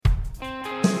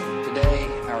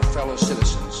fellow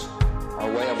citizens,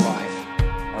 our way of life,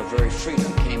 our very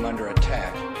freedom came under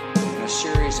attack in a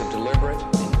series of deliberate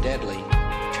and deadly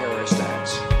terrorist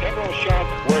acts. Several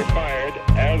shots were fired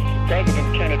as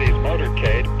President Kennedy's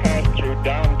motorcade passed through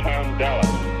downtown Dallas.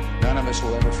 None of us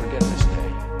will ever forget this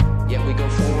day, yet we go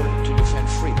forward to defend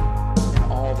freedom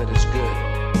and all that is good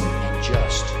and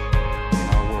just in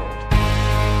our world.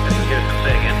 This is Houston.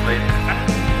 Say again, please.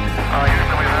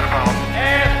 Houston, we've had a problem.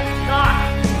 Ask not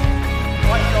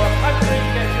what your country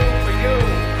can do for you.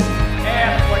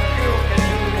 Ask what you can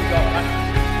do for your country.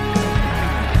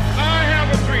 I have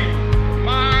a dream.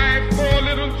 My 4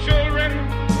 little children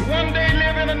will one day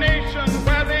live in a nation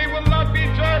where they will not be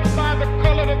judged by the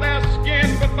color of their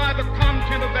skin, but by the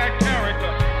content of their character.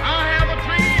 I have a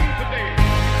dream today.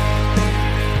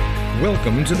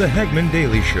 Welcome to the Hagman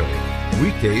Daily Show,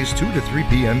 weekdays 2 to 3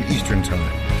 p.m. Eastern Time.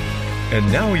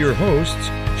 And now your hosts,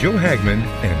 Joe Hagman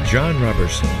and John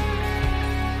Robertson.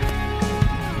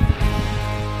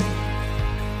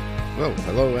 Well,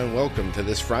 hello and welcome to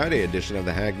this Friday edition of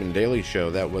the Hagman Daily Show.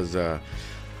 That was, I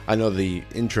know the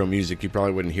intro music you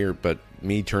probably wouldn't hear, but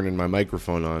me turning my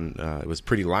microphone on, it was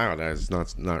pretty loud. I was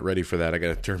not ready for that. I got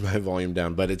to turn my volume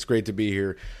down, but it's great to be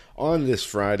here on this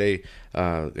Friday.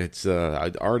 I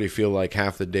already feel like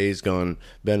half the day's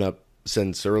been up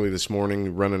since early this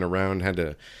morning, running around, had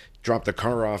to drop the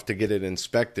car off to get it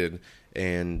inspected.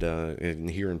 And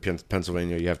here in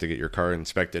Pennsylvania, you have to get your car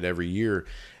inspected every year.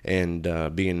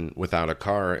 And being without a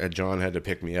car, John had to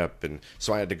pick me up. And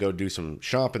so I had to go do some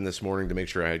shopping this morning to make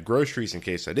sure I had groceries in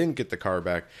case I didn't get the car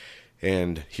back.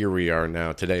 And here we are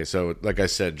now today. So like I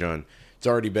said, John, it's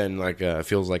already been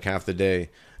feels like half the day.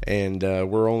 And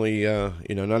we're only,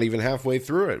 not even halfway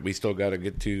through it. We still got to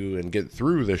get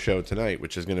through the show tonight,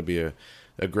 which is going to be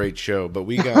a great show. But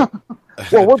we got...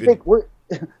 Well,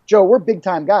 Joe, we're big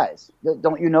time guys.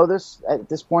 Don't you know this? At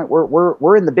this point,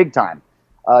 we're in the big time.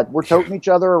 We're toting each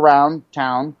other around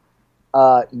town.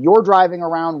 You're driving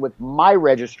around with my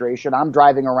registration. I'm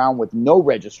driving around with no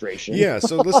registration. Yeah.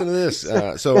 So listen to this.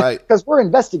 Because we're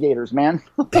investigators, man.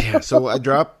 Yeah. So I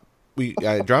dropped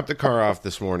the car off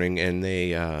this morning, and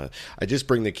I just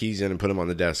bring the keys in and put them on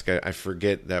the desk. I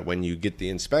forget that when you get the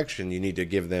inspection, you need to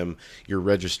give them your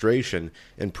registration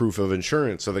and proof of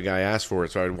insurance. So the guy asked for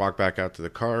it. So I walk back out to the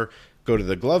car, go to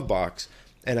the glove box,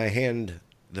 and I hand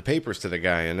the papers to the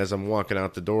guy. And as I'm walking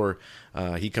out the door,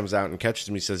 he comes out and catches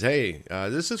me, says, "Hey,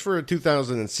 this is for a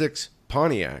 2006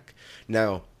 Pontiac."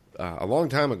 Now, a long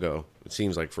time ago, it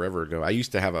seems like forever ago, I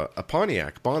used to have a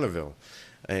Pontiac Bonneville.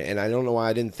 And I don't know why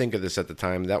I didn't think of this at the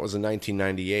time. That was in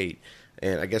 1998,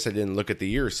 and I guess I didn't look at the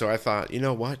year. So I thought, you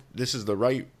know what? This is the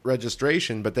right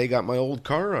registration, but they got my old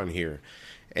car on here.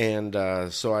 And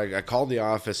so I called the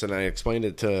office, and I explained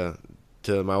it to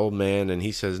my old man, and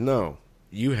he says, "No,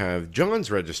 you have John's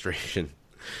registration."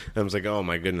 And I was like, oh,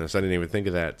 my goodness, I didn't even think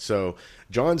of that. So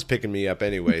John's picking me up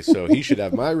anyway, so he should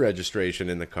have my registration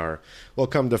in the car. Well,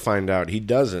 come to find out, he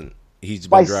doesn't. He's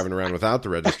been driving around without the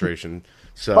registration.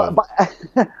 So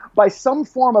by some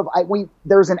form of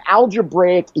there's an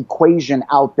algebraic equation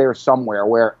out there somewhere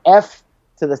where f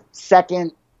to the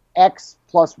second x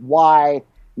plus y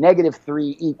negative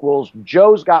 3 equals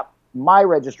Joe's got my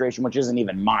registration, which isn't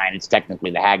even mine. It's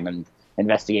technically the Hagman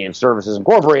Investigative Services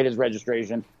Incorporated's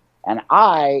registration, and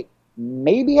I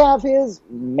maybe have his,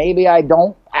 maybe I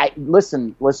don't.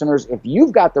 Listen, listeners, if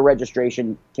you've got the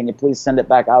registration, can you please send it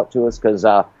back out to us, because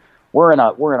we're in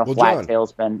a flat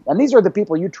tailspin, and these are the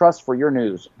people you trust for your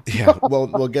news. Yeah.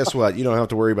 Well, guess what? You don't have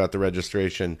to worry about the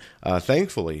registration.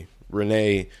 Thankfully,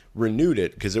 Renee renewed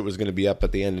it because it was going to be up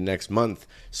at the end of next month.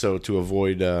 So to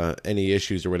avoid any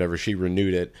issues or whatever, she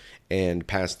renewed it and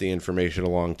passed the information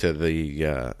along to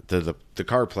the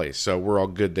car place. So we're all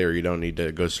good there. You don't need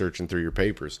to go searching through your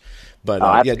papers.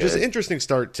 But just an interesting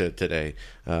start to today.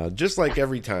 Just like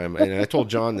every time, and I told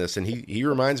John this, and he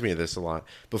reminds me of this a lot.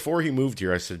 Before he moved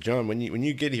here, I said, John, when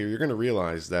you get here, you're going to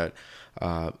realize that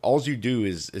all you do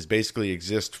is basically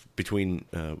exist between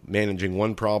managing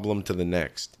one problem to the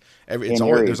next. There's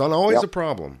always a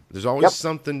problem. There's always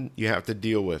something you have to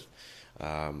deal with,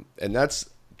 and that's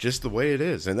just the way it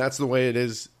is, and that's the way it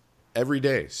is every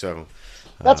day. So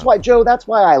that's why, Joe. That's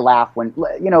why I laugh when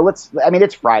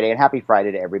it's Friday, and happy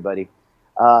Friday to everybody.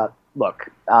 Look,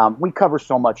 we cover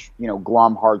so much,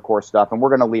 glum, hardcore stuff, and we're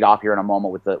going to lead off here in a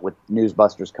moment with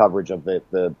Newsbusters coverage of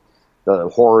the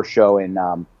horror show in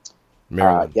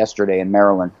yesterday in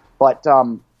Maryland, but.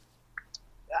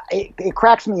 It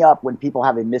cracks me up when people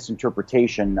have a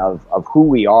misinterpretation of who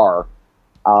we are.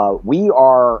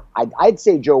 I'd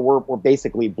say, Joe, we're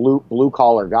basically blue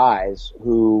collar guys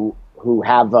who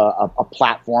have a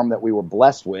platform that we were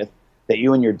blessed with, that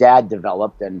you and your dad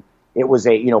developed, and it was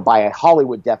by a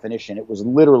Hollywood definition, it was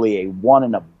literally a 1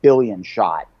 in a billion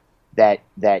shot that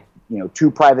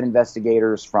 2 private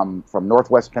investigators from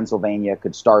Northwest Pennsylvania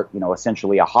could start,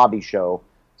 essentially a hobby show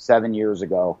 7 years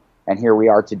ago. And here we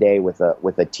are today with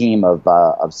a team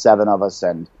of 7 of us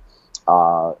and,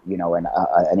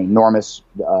 an enormous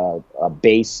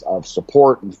base of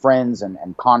support and friends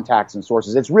and contacts and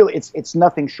sources. It's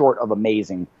nothing short of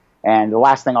amazing. And the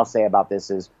last thing I'll say about this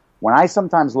is when I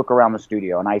sometimes look around the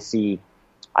studio and I see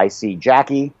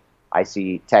Jackie, I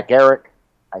see Tech Eric,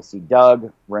 I see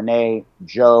Doug, Renee,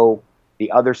 Joe,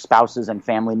 the other spouses and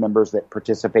family members that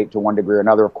participate to one degree or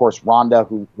another. Of course, Rhonda,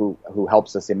 who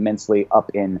helps us immensely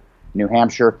up in New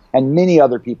Hampshire, and many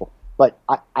other people. But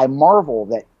I marvel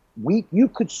that you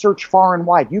could search far and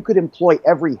wide. You could employ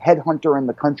every headhunter in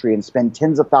the country and spend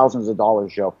tens of thousands of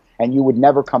dollars, Joe, and you would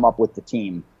never come up with the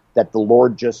team that the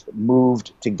Lord just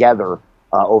moved together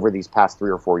over these past 3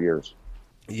 or 4 years.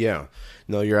 Yeah,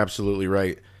 no, you're absolutely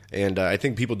right. And I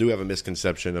think people do have a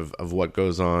misconception of what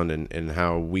goes on and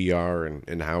how we are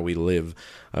and how we live.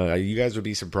 You guys would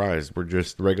be surprised. We're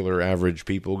just regular average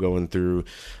people going through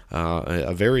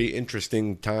a very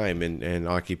interesting time and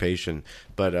occupation.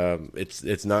 But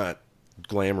it's not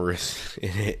glamorous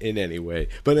in any way.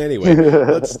 But anyway,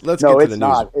 let's get to the news.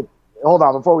 Not. Hold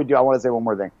on, before we do, I want to say one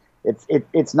more thing.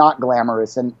 It's not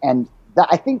glamorous, and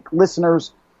I think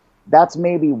listeners, that's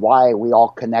maybe why we all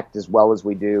connect as well as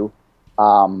we do.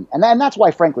 And that's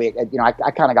why, frankly,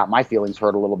 I kind of got my feelings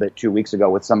hurt a little bit 2 weeks ago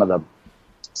with some of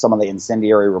the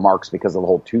incendiary remarks because of the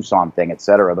whole Tucson thing, et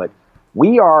cetera. But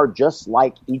we are just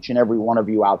like each and every one of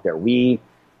you out there. We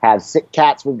have sick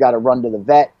cats. We've got to run to the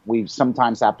vet. We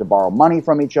sometimes have to borrow money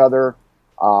from each other.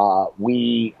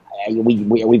 We've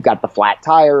got the flat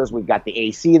tires. We've got the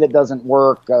AC that doesn't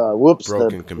work.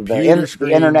 Broken computer screens.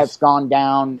 The internet's gone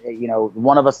down.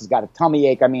 One of us has got a tummy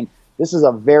ache. I mean, this is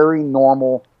a very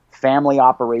normal family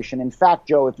operation. In fact,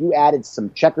 Joe, if you added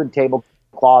some checkered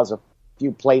tablecloths, a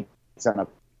few plates, and a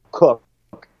cook,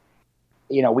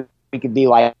 we could be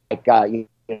like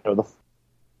the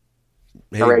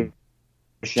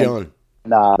John,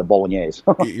 the bolognese.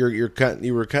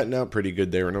 you were cutting out pretty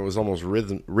good there, and it was almost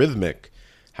rhythmic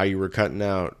how you were cutting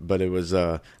out. But it was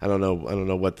I don't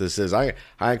know what this is. I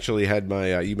actually had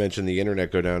my you mentioned the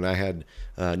internet go down. I had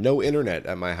no internet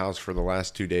at my house for the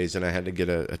last 2 days, and I had to get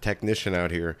a technician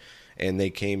out here, and they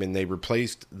came and they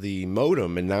replaced the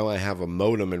modem, and now I have a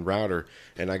modem and router,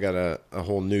 and I got a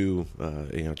whole new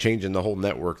changing the whole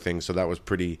network thing. So that was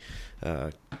pretty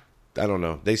I don't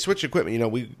know. They switched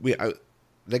equipment.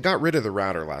 They got rid of the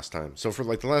router last time. So for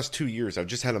like the last 2 years, I've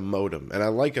just had a modem, and I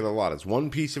like it a lot. It's one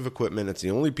piece of equipment. It's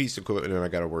the only piece of equipment I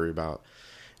got to worry about.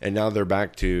 And now they're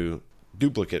back to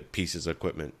duplicate pieces of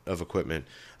equipment.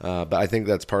 But I think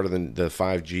that's part of the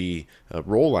 5G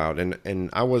rollout. And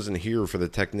I wasn't here for the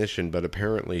technician, but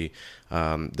apparently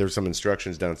there's some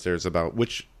instructions downstairs about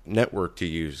which network to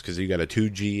use, because you got a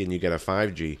 2G and you got a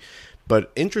 5G.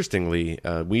 But interestingly,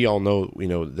 we all know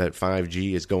that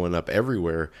 5G is going up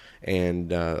everywhere,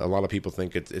 and a lot of people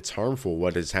think it's harmful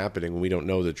what is happening. We don't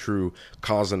know the true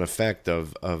cause and effect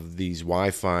of these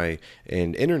Wi-Fi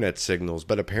and internet signals.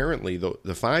 But apparently, the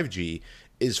 5G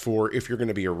is for if you're going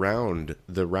to be around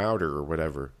the router or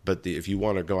whatever. But if you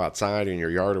want to go outside in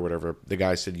your yard or whatever, the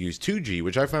guy said use 2G,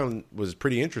 which I found was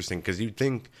pretty interesting because you'd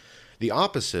think the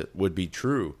opposite would be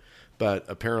true. But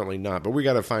apparently not. But we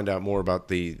got to find out more about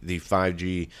the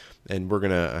 5G, and we're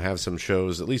going to have some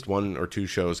shows, at least 1 or 2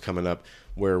 shows coming up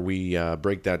where we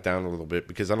break that down a little bit,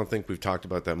 because I don't think we've talked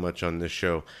about that much on this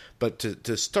show. But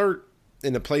to start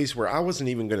in a place where I wasn't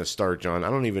even going to start, John,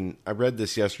 I read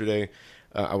this yesterday.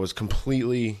 I was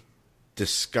completely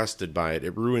disgusted by it.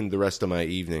 It ruined the rest of my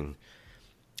evening.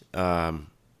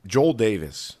 Joel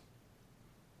Davis,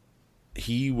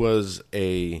 he was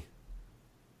a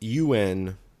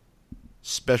UN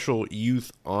Special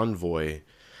Youth Envoy,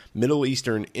 Middle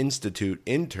Eastern Institute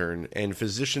intern, and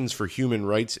Physicians for Human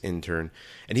Rights intern.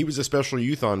 And he was a Special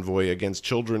Youth Envoy against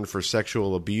children for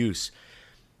sexual abuse.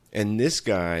 And this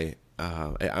guy,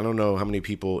 I don't know how many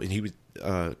people, and he was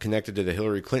connected to the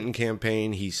Hillary Clinton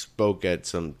campaign. He spoke at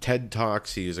some TED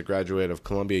Talks. He is a graduate of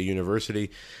Columbia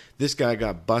University. This guy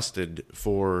got busted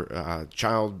for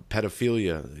child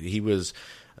pedophilia. He was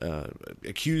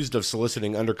accused of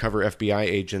soliciting undercover FBI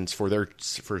agents for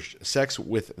sex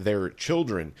with their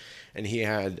children, and he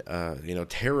had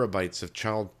terabytes of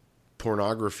child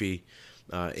pornography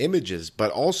images.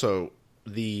 But also,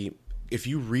 if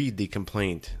you read the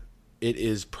complaint, it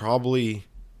is probably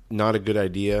not a good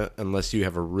idea unless you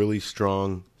have a really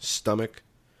strong stomach.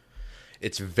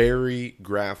 It's very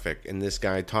graphic, and this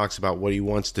guy talks about what he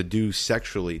wants to do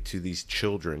sexually to these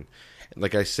children.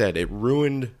 Like I said, it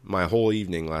ruined my whole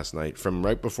evening last night, from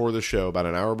right before the show, about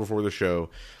an hour before the show,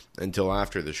 until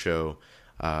after the show.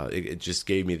 It just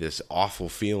gave me this awful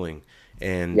feeling.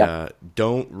 And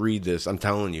don't read this. I'm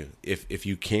telling you, if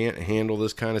you can't handle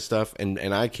this kind of stuff,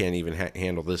 and I can't even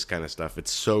handle this kind of stuff,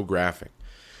 it's so graphic.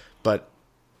 But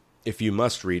if you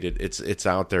must read it, it's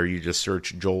out there. You just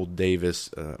search Joel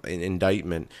Davis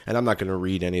indictment, and I'm not going to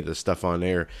read any of the stuff on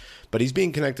air. But he's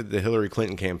being connected to the Hillary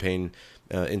Clinton campaign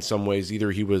in some ways. Either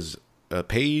he was a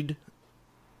paid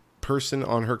person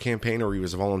on her campaign or he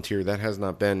was a volunteer. That has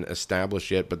not been established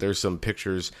yet, but there's some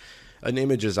pictures and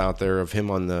images out there of him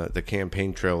on the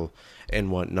campaign trail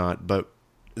and whatnot. But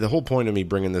the whole point of me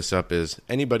bringing this up is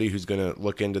anybody who's going to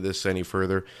look into this any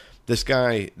further, this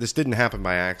didn't happen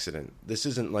by accident. This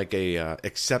isn't like a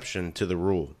exception to the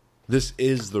rule. This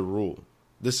is the rule.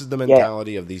 This is the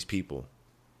mentality of these people.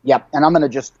 Yep, and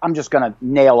I'm just gonna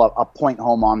nail a point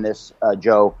home on this,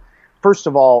 Joe. First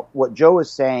of all, what Joe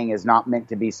is saying is not meant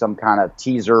to be some kind of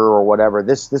teaser or whatever.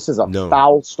 This is a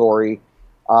foul story.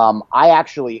 I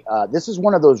actually this is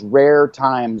one of those rare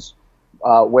times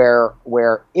where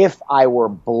if I were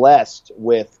blessed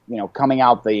with coming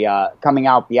out the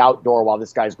outdoor while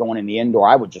this guy's going in the indoor,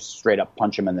 I would just straight up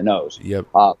punch him in the nose. Yep.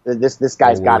 This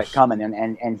guy's got it coming,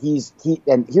 and here's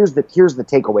the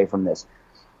takeaway from this.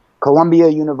 Columbia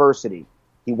University.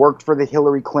 He worked for the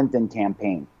Hillary Clinton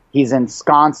campaign. He's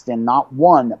ensconced in not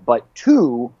one but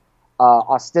two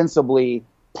ostensibly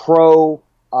pro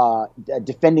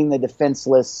defending the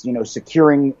defenseless,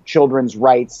 securing children's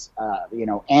rights,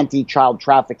 anti-child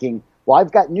trafficking. Well,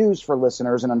 I've got news for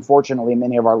listeners, and unfortunately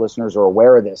many of our listeners are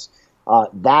aware of this.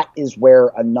 That is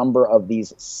where a number of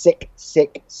these sick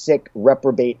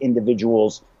reprobate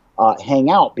individuals hang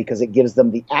out, because it gives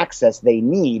them the access they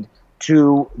need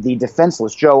to the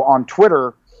defenseless. Joe, on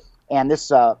Twitter, and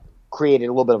this created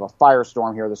a little bit of a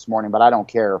firestorm here this morning, but I don't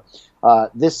care.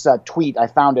 This tweet, I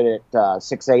found it at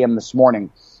 6 a.m. this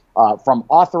morning, from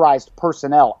authorized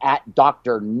personnel at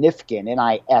Dr. Nifkin,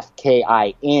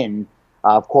 Nifkin.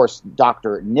 Of course,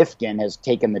 Dr. Nifkin has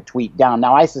taken the tweet down.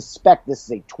 Now, I suspect this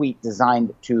is a tweet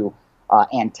designed to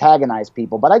antagonize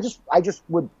people, but I just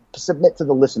would submit to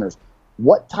the listeners,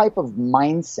 what type of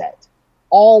mindset?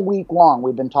 All week long,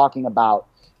 we've been talking about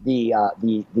the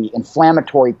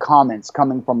inflammatory comments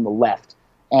coming from the left.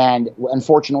 And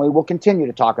unfortunately, we'll continue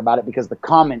to talk about it because the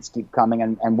comments keep coming,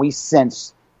 and we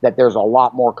sense that there's a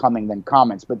lot more coming than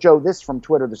comments. But Joe, this from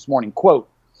Twitter this morning, quote,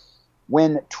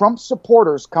 "When Trump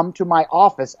supporters come to my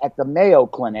office at the Mayo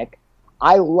Clinic,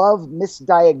 I love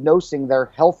misdiagnosing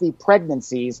their healthy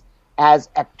pregnancies as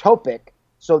ectopic,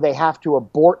 so they have to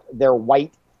abort their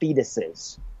white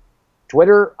fetuses."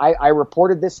 Twitter, I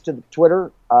reported this to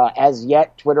Twitter. As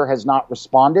yet, Twitter has not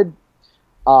responded.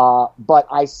 But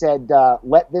I said,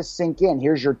 let this sink in.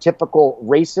 Here's your typical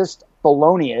racist,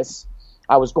 felonious,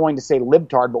 I was going to say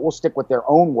libtard, but we'll stick with their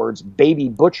own words, baby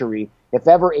butchery. If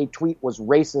ever a tweet was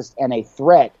racist and a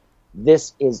threat,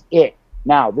 this is it.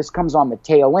 Now, this comes on the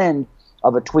tail end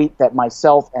of a tweet that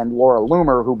myself and Laura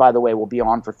Loomer, who, by the way, will be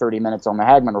on for 30 minutes on the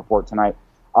Hagman Report tonight,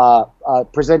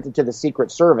 presented to the Secret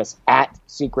Service, at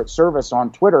Secret Service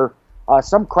on Twitter.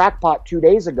 Some crackpot 2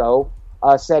 days ago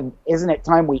said, "Isn't it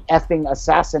time we effing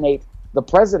assassinate the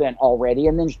president already?"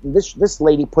 And then this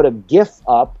lady put a GIF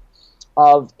up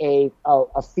of a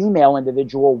female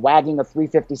individual wagging a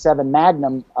 .357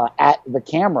 Magnum at the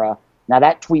camera. Now,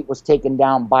 that tweet was taken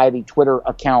down by the Twitter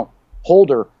account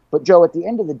holder. But, Joe, at the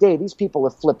end of the day, these people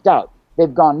have flipped out.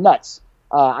 They've gone nuts.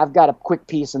 I've got a quick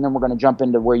piece, and then we're going to jump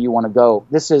into where you want to go.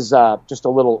 This is just a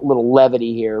little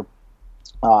levity here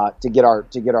to get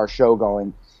our show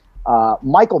going.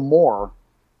 Michael Moore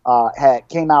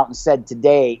came out and said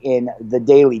today in the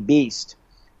Daily Beast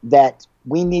that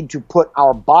we need to put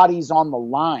our bodies on the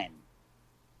line.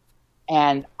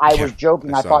 And I was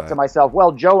joking. I thought to myself,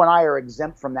 well, Joe and I are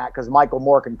exempt from that because Michael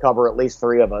Moore can cover at least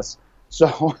three of us.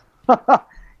 So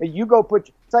you go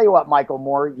tell you what, Michael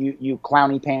Moore, you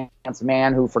clowny pants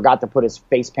man who forgot to put his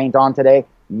face paint on today,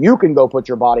 you can go put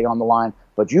your body on the line,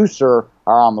 but you, sir,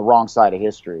 are on the wrong side of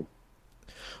history.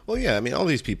 Well, yeah, I mean, all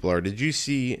these people are. Did you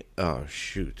see? Oh,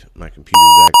 shoot. My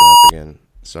computer's acting up again.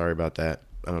 Sorry about that.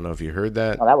 I don't know if you heard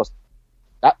that. Oh,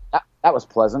 that was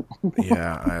pleasant.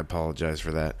 Yeah, I apologize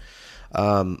for that.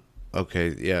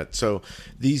 Okay, yeah. So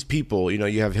these people,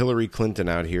 you have Hillary Clinton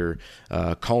out here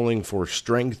calling for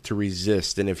strength to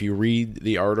resist. And if you read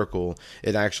the article,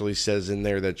 it actually says in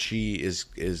there that she is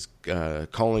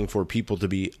calling for people to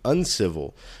be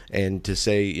uncivil and to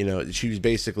say, she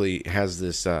basically has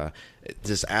this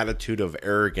this attitude of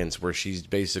arrogance where she's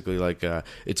basically like,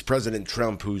 it's President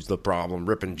Trump who's the problem,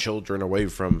 ripping children away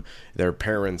from their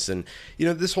parents. And,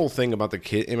 this whole thing about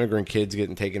the immigrant kids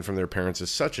getting taken from their parents is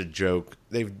such a joke.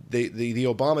 The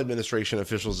Obama administration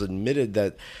officials admitted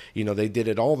that, they did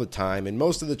it all the time. And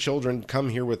most of the children come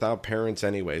here without parents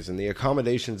anyways. And the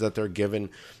accommodations that they're given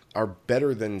are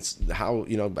better than how,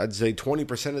 I'd say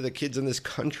 20% of the kids in this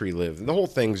country live. And the whole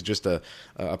thing's just a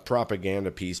propaganda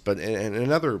piece. But and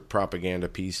another propaganda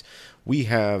piece, we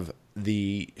have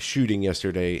the shooting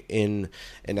yesterday in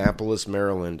Annapolis,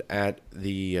 Maryland at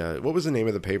the, what was the name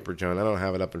of the paper, John? I don't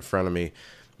have it up in front of me.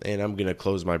 And I'm going to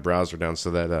close my browser down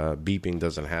so that beeping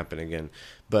doesn't happen again.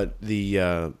 But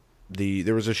there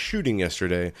was a shooting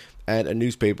yesterday at a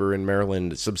newspaper in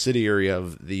Maryland, subsidiary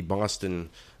of the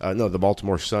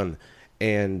Baltimore Sun,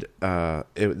 and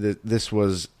this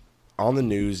was on the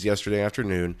news yesterday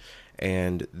afternoon,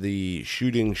 and the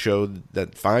shooting showed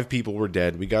that 5 people were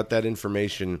dead. We got that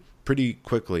information pretty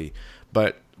quickly,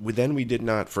 but then we did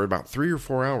not, for about 3 or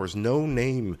 4 hours, no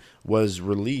name was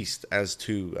released as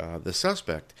to the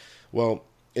suspect. Well,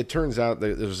 it turns out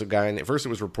that there was a guy, at first it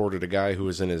was reported a guy who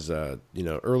was in his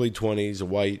early 20s,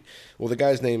 white. Well, the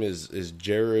guy's name is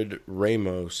Jared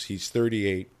Ramos. He's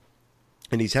 38.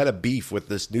 And he's had a beef with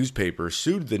this newspaper,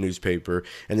 sued the newspaper,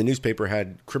 and the newspaper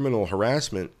had criminal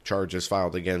harassment charges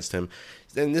filed against him.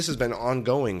 And this has been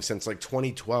ongoing since like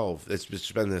 2012. It's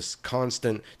just been this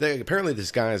constant. Apparently,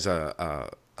 this guy is a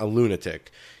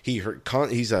lunatic. He's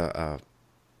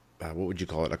what would you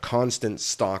call it? A constant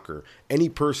stalker. Any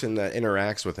person that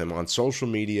interacts with him on social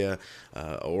media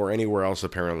or anywhere else,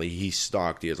 apparently, he's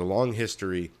stalked. He has a long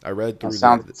history. I read through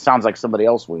sounds like somebody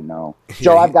else we know.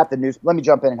 Joe, I've got the news. Let me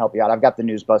jump in and help you out. I've got the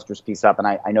Newsbusters piece up, and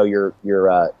I know you're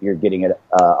getting it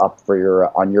up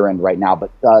for on your end right now.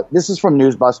 But this is from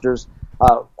Newsbusters.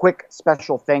 Quick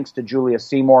special thanks to Julia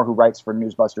Seymour, who writes for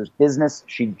Newsbusters Business.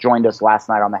 She joined us last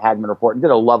night on the Hagman Report and did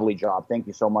a lovely job. Thank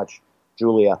you so much,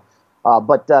 Julia.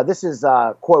 But this is,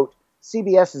 quote,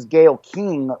 CBS's Gayle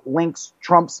King links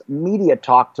Trump's media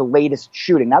talk to latest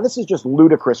shooting. Now, this is just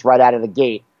ludicrous right out of the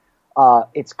gate.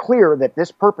 It's clear that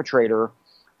this perpetrator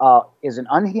is an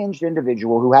unhinged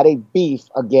individual who had a beef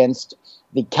against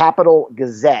the Capital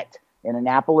Gazette in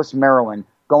Annapolis, Maryland,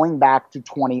 going back to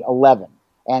 2011.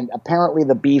 And apparently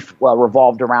the beef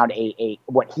revolved around a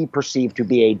what he perceived to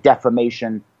be a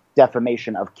defamation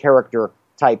of character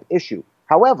type issue.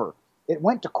 However, it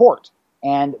went to court,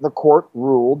 and the court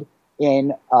ruled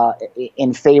in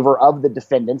favor of the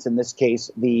defendants. In this case,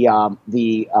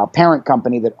 the parent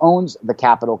company that owns the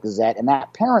Capital Gazette, and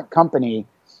that parent company,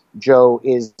 Joe,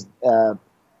 is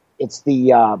it's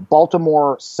the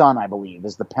Baltimore Sun, I believe,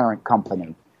 is the parent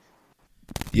company.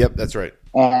 Yep, that's right.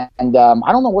 And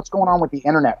I don't know what's going on with the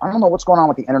internet. I don't know what's going on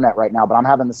with the internet right now, but I'm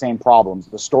having the same problems.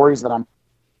 The stories that I'm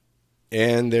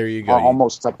and there you go.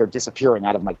 Almost like they're disappearing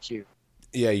out of my queue.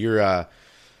 Yeah,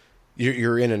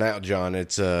 you're in and out, John.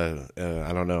 It's I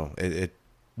don't know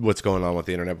what's going on with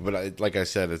the internet, but like I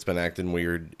said, it's been acting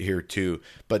weird here too.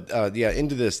 But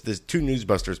into this 2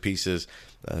 Newsbusters pieces.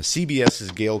 CBS's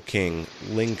Gayle King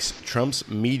links Trump's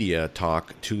media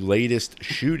talk to latest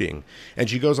shooting, and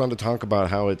she goes on to talk about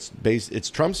how it's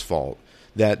Trump's fault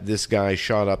that this guy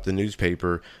shot up the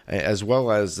newspaper, as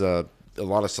well as a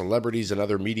lot of celebrities and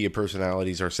other media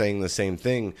personalities are saying the same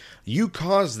thing. You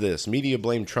caused this. Media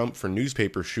blame Trump for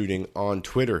newspaper shooting on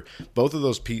Twitter. Both of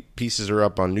those pieces are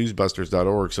up on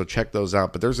newsbusters.org, so check those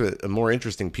out. But there's a more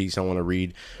interesting piece I want to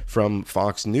read from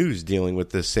Fox News dealing with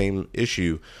this same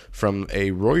issue from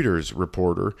a Reuters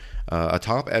reporter. A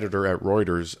top editor at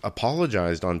Reuters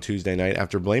apologized on Tuesday night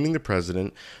after blaming the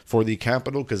president for the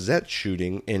Capital Gazette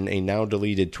shooting in a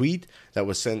now-deleted tweet that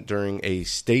was sent during a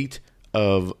state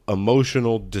of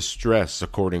emotional distress,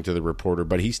 according to the reporter,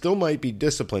 but he still might be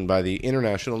disciplined by the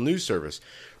International News Service.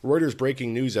 Reuters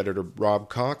breaking news editor Rob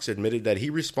Cox admitted that he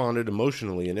responded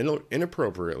emotionally and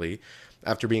inappropriately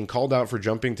after being called out for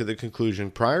jumping to the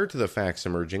conclusion prior to the facts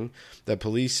emerging that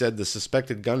police said the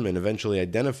suspected gunman, eventually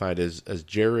identified as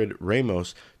Jared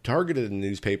Ramos, targeted the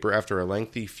newspaper after a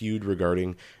lengthy feud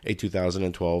regarding a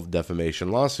 2012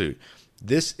 defamation lawsuit.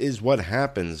 This is what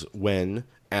happens when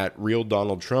at Real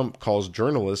Donald Trump calls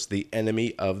journalists the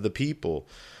enemy of the people.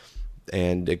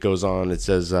 And it goes on, it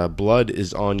says, blood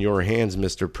is on your hands,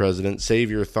 Mr. President.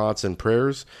 Save your thoughts and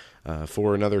prayers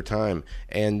for another time.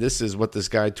 And this is what this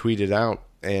guy tweeted out.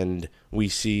 And we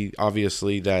see,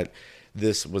 obviously, that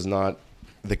this was not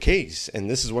the case. And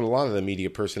this is what a lot of the media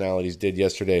personalities did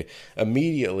yesterday,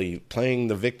 immediately playing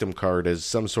the victim card as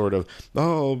some sort of,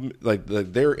 like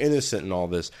they're innocent in all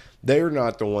this. They're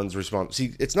not the ones responsible.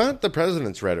 See, it's not the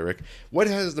president's rhetoric. What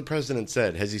has the president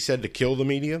said? Has he said to kill the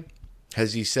media?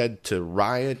 Has he said to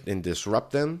riot and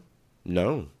disrupt them?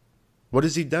 No. What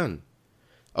has he done?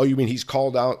 Oh, you mean he's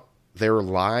called out their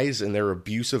lies and their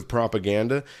abusive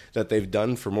propaganda that they've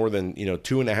done for more than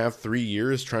 2.5, 3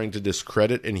 years, trying to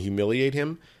discredit and humiliate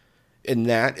him? And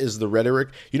that is the rhetoric.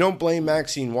 You don't blame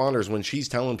Maxine Waters when she's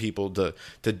telling people to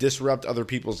disrupt other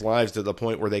people's lives to the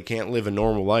point where they can't live a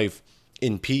normal life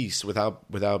in peace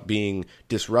without being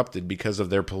disrupted because of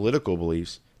their political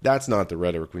beliefs. That's not the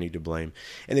rhetoric we need to blame.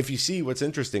 And if you see what's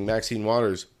interesting, Maxine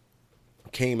Waters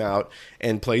came out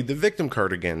and played the victim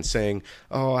card again, saying,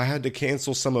 oh, I had to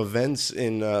cancel some events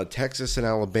in Texas and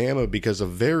Alabama because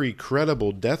of very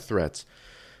credible death threats.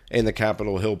 And the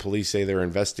Capitol Hill police say they're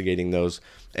investigating those.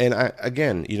 And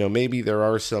again, maybe there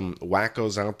are some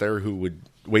wackos out there who would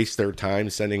waste their time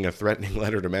sending a threatening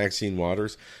letter to Maxine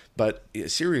Waters. But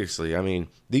seriously, I mean,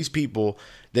 these people,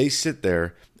 they sit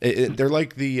there. They're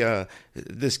like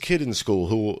this kid in school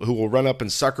who will run up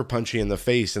and sucker punch you in the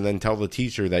face and then tell the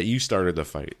teacher that you started the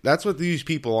fight. That's what these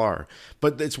people are.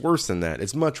 But it's worse than that.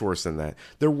 It's much worse than that.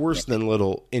 They're worse than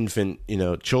little infant,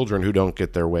 children who don't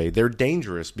get their way. They're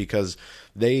dangerous because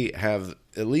they have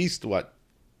at least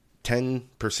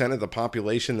 10% of the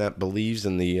population that believes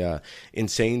in the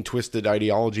insane, twisted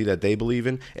ideology that they believe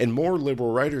in. And more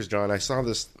liberal writers, John, I saw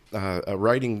this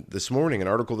writing this morning, an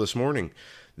article this morning,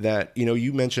 that,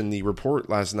 you mentioned the report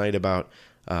last night about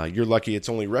you're lucky it's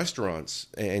only restaurants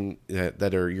and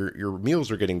that are your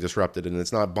meals are getting disrupted and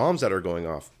it's not bombs that are going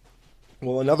off.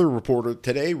 Well, another reporter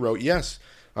today wrote, yes,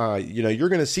 you're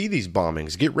going to see these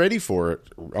bombings. Get ready for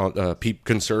it,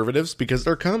 conservatives, because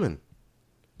they're coming.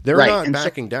 They're not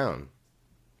backing down.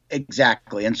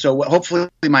 Exactly. And so hopefully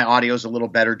my audio is a little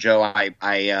better, Joe. I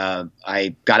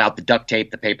got out the duct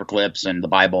tape, the paper clips, and the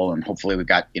Bible, and hopefully we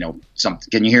got, something.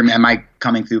 Can you hear me? Am I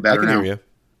coming through better now? I can hear you.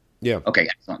 Yeah. Okay,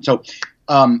 excellent. So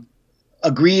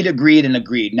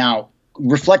agreed. Now,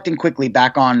 reflecting quickly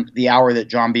back on the hour that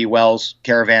John B. Wells,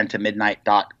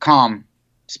 caravantomidnight.com,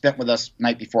 spent with us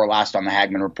night before last on the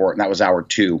Hagmann Report, and that was hour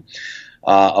 2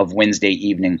 of Wednesday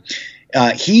evening.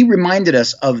 He reminded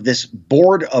us of this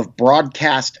board of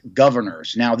broadcast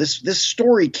governors. Now, this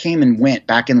story came and went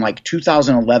back in like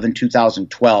 2011,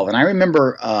 2012. And I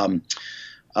remember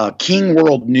King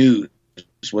World News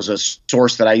was a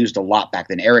source that I used a lot back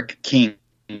then. Eric King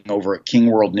over at King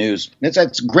World News. It's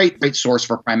a great source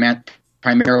for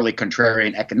primarily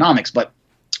contrarian economics. But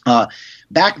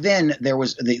back then, there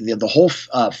was the whole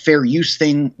fair use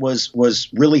thing was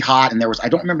really hot, and there was, I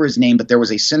don't remember his name, but there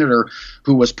was a senator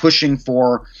who was pushing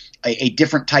for a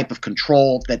different type of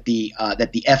control that the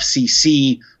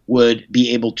FCC would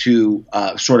be able to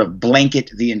sort of blanket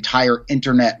the entire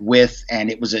internet with, and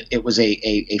it was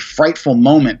a frightful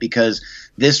moment because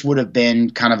this would have been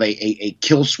kind of a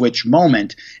kill switch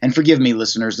moment. And forgive me,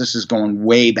 listeners, this is going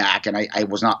way back, and I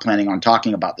was not planning on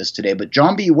talking about this today. But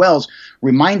John B. Wells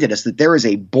reminded us that there is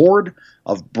a board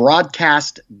of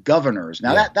broadcast governors.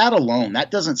 Now, that alone,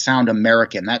 that doesn't sound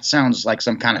American. That sounds like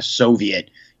some kind of Soviet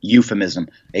euphemism,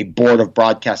 a board of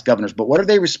broadcast governors. But what are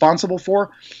they responsible for?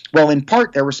 Well, in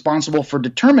part, they're responsible for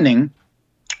determining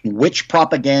which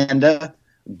propaganda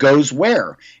goes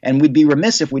where. And we'd be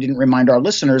remiss if we didn't remind our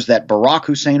listeners that Barack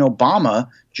Hussein Obama,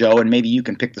 Joe, and maybe you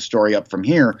can pick the story up from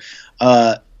here,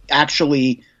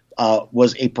 actually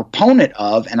was a proponent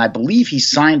of, and I believe he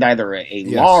signed either a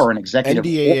law or an executive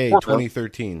NDAA order.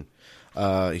 2013.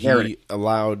 He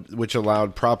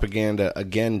allowed propaganda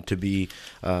again to be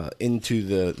into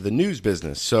the news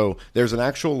business. So there's an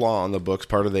actual law on the books,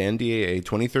 part of the NDAA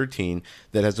 2013,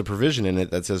 that has a provision in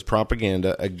it that says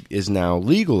propaganda is now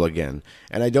legal again.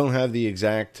 And I don't have the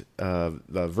exact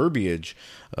verbiage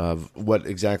of what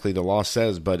exactly the law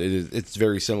says, but it's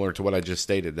very similar to what I just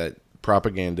stated, that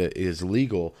propaganda is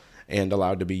legal and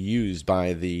allowed to be used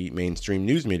by the mainstream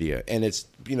news media. And it's,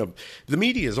 the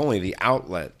media is only the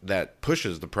outlet that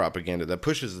pushes the propaganda, that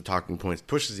pushes the talking points,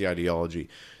 pushes the ideology.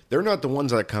 They're not the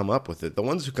ones that come up with it. The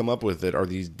ones who come up with it are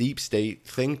these deep state,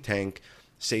 think tank,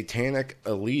 satanic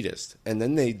elitists. And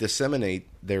then they disseminate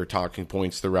their talking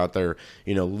points throughout their,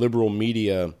 liberal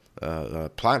media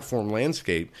platform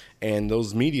landscape. And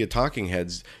those media talking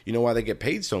heads, why they get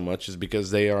paid so much is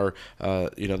because they are,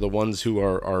 the ones who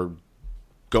are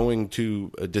going to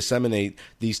disseminate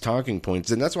these talking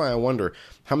points. And that's why I wonder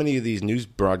how many of these news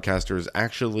broadcasters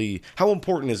actually, how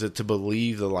important is it to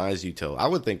believe the lies you tell? I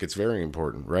would think it's very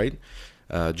important, right?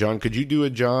 John, could you do a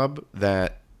job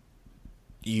that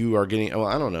you are getting,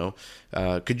 I don't know.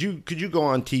 Could you go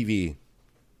on TV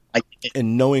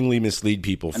and knowingly mislead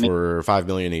people for $5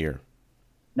 million a year?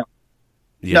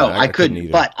 Yeah, no, I couldn't.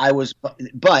 But I was,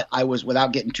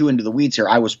 without getting too into the weeds here,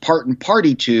 I was part and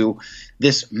party to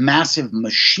this massive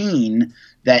machine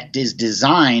that is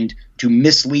designed to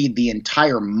mislead the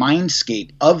entire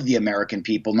mindscape of the American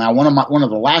people. Now, one of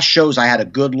the last shows I had a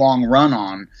good long run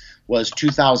on was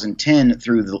 2010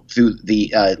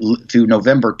 through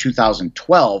November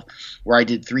 2012, where I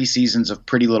did 3 seasons of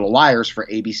Pretty Little Liars for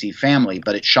ABC Family,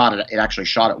 but it actually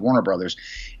shot at Warner Brothers.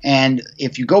 And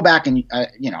if you go back and I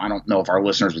don't know if our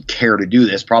listeners would care to do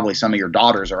this. Probably some of your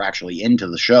daughters are actually into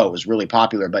the show. It was really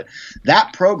popular, but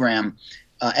that program.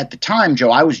 At the time, Joe,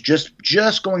 I was just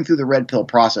going through the red pill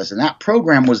process, and that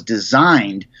program was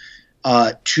designed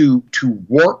to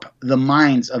warp the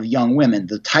minds of young women.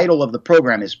 The title of the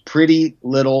program is Pretty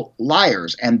Little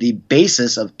Liars, and the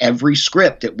basis of every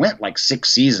script, it went like 6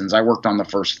 seasons. I worked on the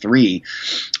first 3,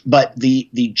 but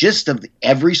the gist of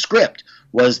every script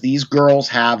was these girls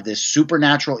have this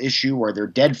supernatural issue where their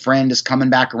dead friend is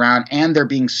coming back around, and they're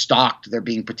being stalked. They're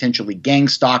being potentially gang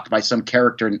stalked by some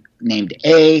character named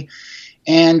A.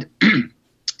 And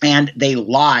they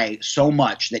lie so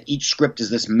much that each script is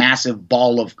this massive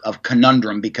ball of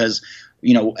conundrum because,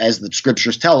 as the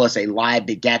scriptures tell us, a lie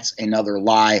begets another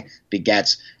lie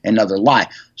begets another lie.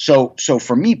 So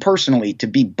for me personally, to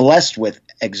be blessed with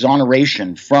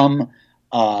exoneration from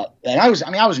and I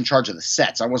was in charge of the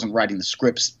sets. I wasn't writing the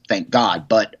scripts, thank God,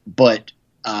 but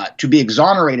to be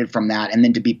exonerated from that and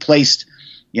then to be placed,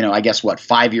 I guess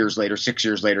 5 years later, 6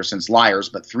 years later since Liars,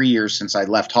 but 3 years since I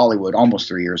left Hollywood, almost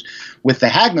 3 years, with the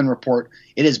Hagmann Report,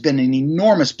 it has been an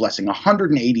enormous blessing, a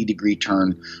 180-degree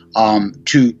turn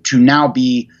to now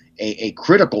be a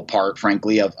critical part,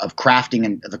 frankly, of crafting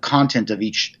and the content of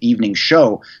each evening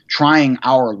show, trying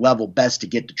our level best to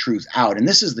get the truth out. And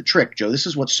this is the trick, Joe. This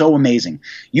is what's so amazing.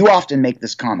 You often make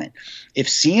this comment. If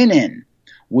CNN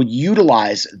would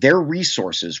utilize their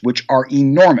resources, which are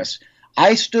enormous.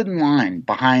 I stood in line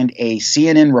behind a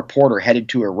CNN reporter headed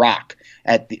to Iraq.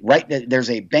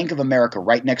 There's a Bank of America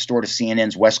right next door to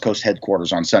CNN's West Coast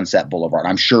headquarters on Sunset Boulevard.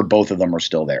 I'm sure both of them are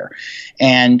still there.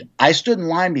 And I stood in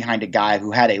line behind a guy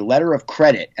who had a letter of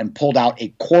credit and pulled out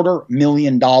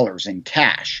 $250,000 in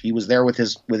cash. He was there with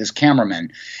his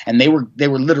cameraman, and they were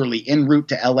literally en route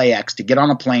to LAX to get on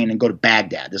a plane and go to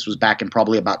Baghdad. This was back in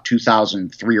probably about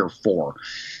 2003 or 4.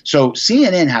 So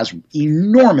CNN has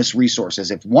enormous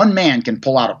resources. If one man can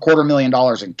pull out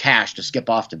 $250,000 in cash to skip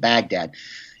off to Baghdad,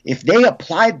 if they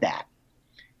applied that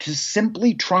to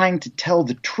simply trying to tell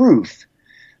the truth,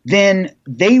 then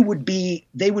they would be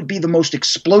the most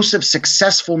explosive,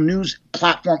 successful news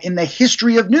platform in the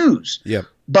history of news. Yep.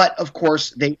 But of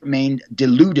course, they remained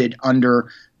deluded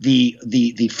under the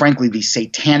frankly the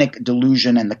satanic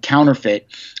delusion and the counterfeit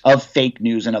of fake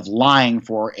news and of lying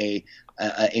for a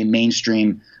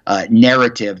mainstream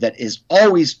narrative that is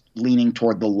always leaning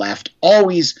toward the left,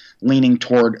 always leaning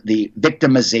toward the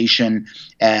victimization,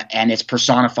 and it's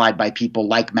personified by people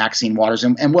like Maxine Waters.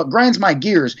 And what grinds my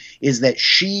gears is that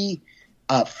she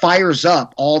fires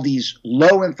up all these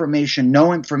low information,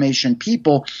 no information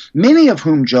people, many of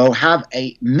whom, Joe, have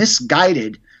a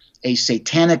misguided, a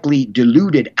satanically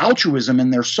deluded altruism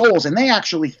in their souls, and they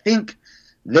actually think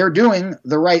they're doing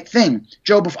the right thing.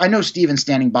 Joe, I know Steven's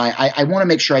standing by. I want to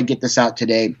make sure I get this out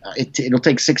today. It'll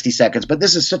take 60 seconds, but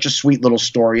this is such a sweet little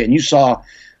story, and you saw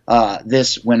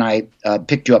this when I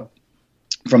picked you up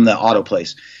from the auto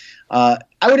place. I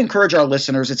would encourage our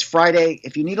listeners. It's Friday.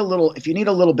 If you need a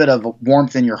little bit of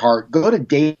warmth in your heart, go to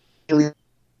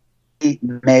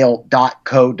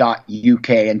dailymail.co.uk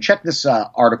and check this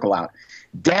article out.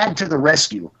 Dad to the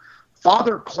rescue.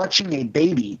 Father clutching a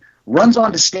baby runs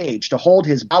onto stage to hold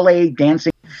his ballet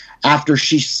dancing after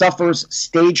she suffers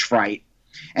stage fright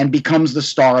and becomes the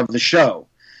star of the show.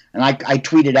 And I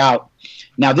tweeted out,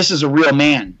 now this is a real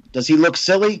man. Does he look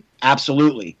silly?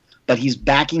 Absolutely. But he's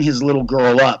backing his little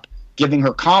girl up, giving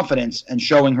her confidence and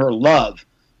showing her love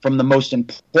from the most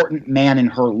important man in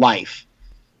her life.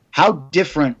 How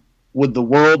different would the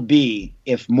world be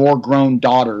if more grown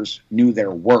daughters knew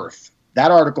their worth? That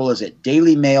article is at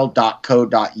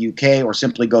dailymail.co.uk or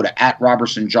simply go to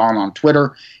 @RobertsonJohn on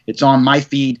Twitter. It's on my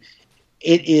feed.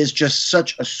 It is just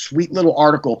such a sweet little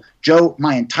article. Joe,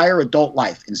 my entire adult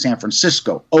life in San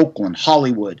Francisco, Oakland,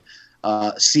 Hollywood,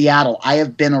 Seattle, I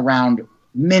have been around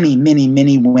many, many,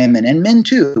 many women, and men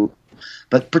too,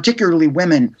 but particularly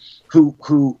women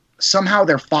who somehow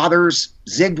their fathers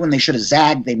zigged when they should have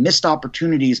zagged. They missed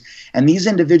opportunities, and these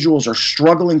individuals are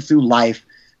struggling through life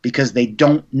because they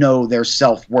don't know their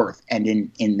self-worth. And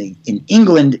in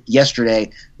England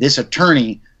yesterday, this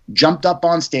attorney jumped up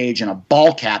on stage in a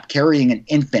ball cap carrying an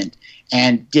infant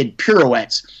and did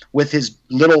pirouettes with his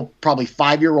little, probably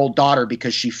 5-year-old daughter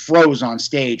because she froze on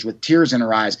stage with tears in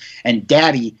her eyes, and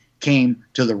Daddy came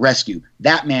to the rescue.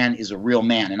 That man is a real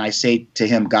man, and I say to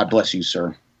him, God bless you,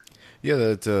 sir. Yeah,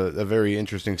 that's a very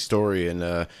interesting story,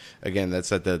 and again,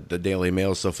 that's at the Daily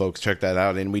Mail, so folks check that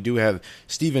out. And we do have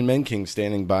Stephen Menking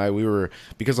standing by. We were,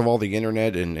 because of all the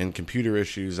internet and computer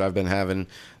issues I've been having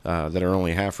that are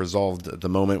only half resolved at the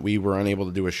moment, we were unable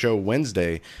to do a show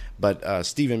Wednesday, but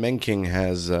Stephen Menking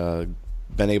has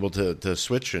been able to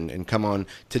switch and come on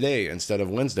today instead of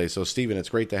Wednesday. So, Stephen, it's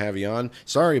great to have you on.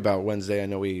 Sorry about Wednesday. I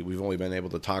know we've only been able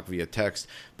to talk via text,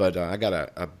 but I got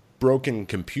a broken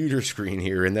computer screen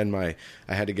here, and then I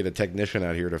had to get a technician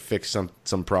out here to fix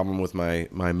some problem with my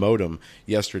modem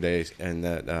yesterday, and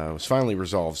that was finally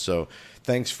resolved. So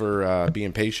thanks for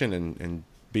being patient and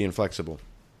being flexible.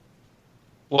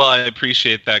 Well, I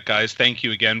appreciate that, guys. Thank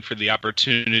you again for the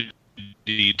opportunity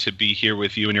to be here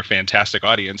with you and your fantastic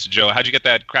audience. Joe, how'd you get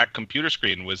that cracked computer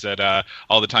screen? Was that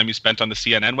all the time you spent on the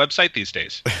CNN website these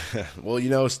days? Well,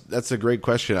 that's a great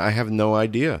question. I have no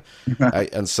idea.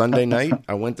 On Sunday night,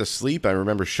 I went to sleep. I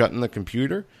remember shutting the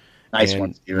computer. Nice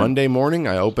one, Steven. Monday morning,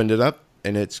 I opened it up,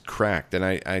 and it's cracked.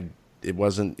 And it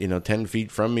wasn't 10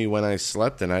 feet from me when I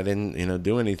slept, and I didn't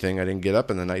do anything. I didn't get up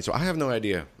in the night, so I have no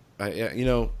idea.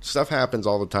 Stuff happens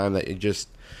all the time that it just,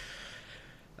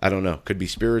 I don't know. Could be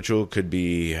spiritual. Could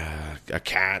be a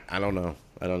cat. I don't know.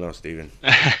 Stephen.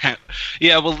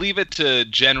 Yeah, we'll leave it to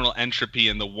general entropy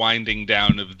and the winding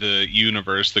down of the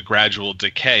universe, the gradual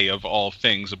decay of all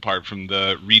things, apart from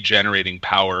the regenerating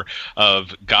power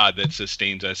of God that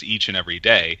sustains us each and every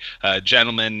day.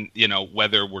 Gentlemen,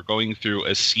 whether we're going through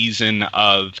a season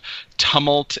of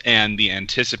tumult and the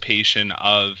anticipation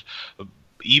of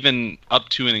even up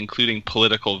to and including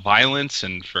political violence,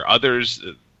 and for others,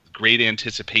 great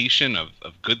anticipation of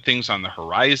good things on the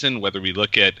horizon, whether we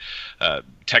look at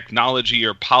technology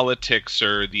or politics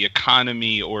or the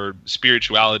economy or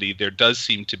spirituality, there does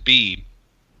seem to be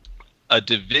a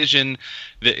division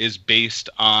that is based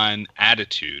on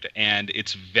attitude. And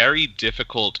it's very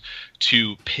difficult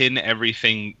to pin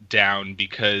everything down,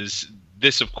 because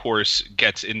this, of course,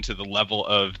 gets into the level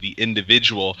of the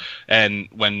individual. And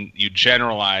when you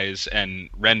generalize and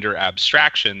render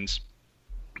abstractions,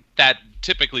 that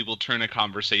typically will turn a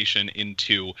conversation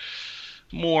into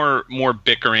more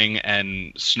bickering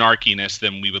and snarkiness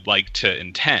than we would like to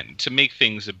intend. To make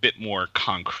things a bit more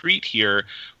concrete here,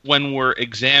 when we're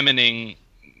examining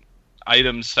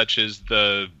items such as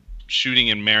the shooting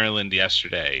in Maryland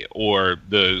yesterday, or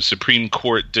the Supreme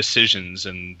Court decisions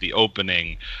and the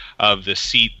opening of the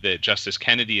seat that Justice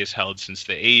Kennedy has held since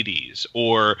the 80s,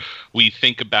 or we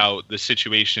think about the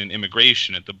situation in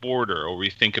immigration at the border, or we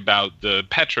think about the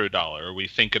petrodollar, or we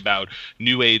think about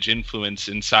New Age influence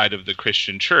inside of the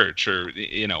Christian church, or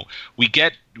we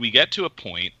get to a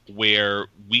point where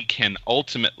we can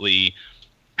ultimately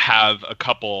have a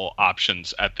couple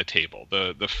options at the table.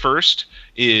 The first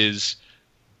is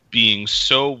being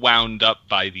so wound up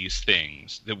by these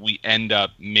things that we end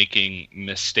up making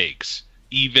mistakes,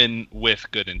 even with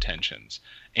good intentions.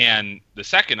 And the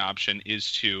second option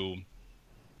is to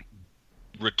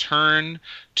return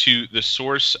to the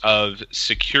source of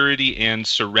security and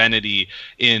serenity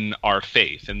in our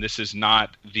faith. And this is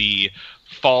not the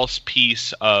false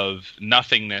peace of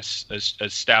nothingness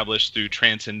established through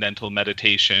transcendental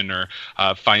meditation, or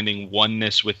finding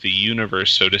oneness with the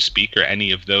universe, so to speak, or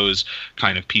any of those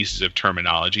kind of pieces of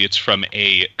terminology. It's from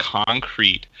a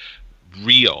concrete,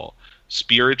 real,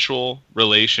 spiritual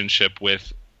relationship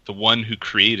with the one who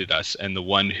created us and the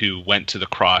one who went to the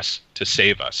cross to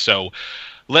save us. So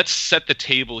let's set the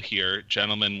table here,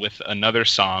 gentlemen, with another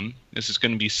psalm. This is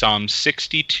going to be Psalm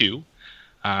 62.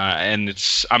 And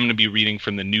I'm going to be reading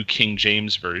from the New King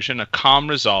James Version, a calm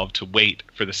resolve to wait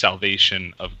for the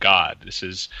salvation of God. This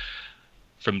is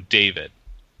from David.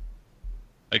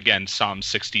 Again, Psalm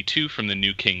 62 from the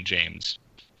New King James.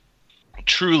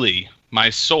 Truly, my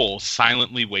soul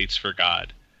silently waits for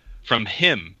God. From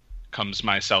him comes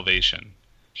my salvation.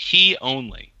 He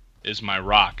only is my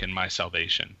rock and my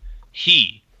salvation.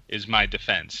 He is my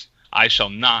defense. I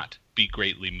shall not be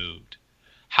greatly moved.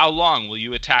 How long will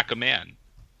you attack a man?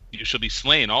 You shall be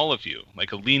slain, all of you,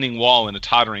 like a leaning wall and a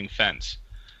tottering fence.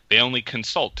 They only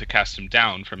consult to cast him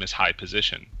down from his high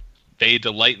position. They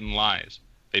delight in lies.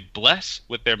 They bless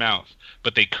with their mouth,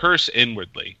 but they curse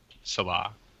inwardly.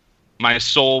 Selah. My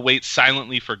soul waits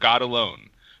silently for God alone,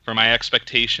 for my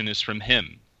expectation is from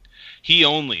him. He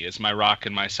only is my rock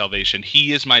and my salvation.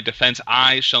 He is my defense.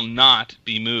 I shall not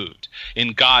be moved.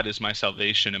 In God is my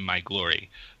salvation and my glory.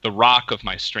 The rock of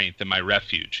my strength and my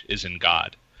refuge is in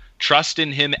God. Trust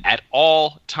in him at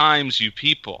all times, you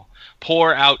people.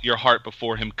 Pour out your heart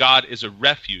before him. God is a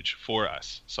refuge for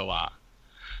us. Selah.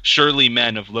 Surely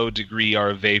men of low degree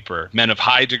are a vapor. Men of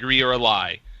high degree are a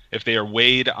lie. If they are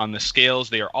weighed on the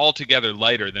scales, they are altogether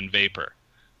lighter than vapor.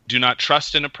 Do not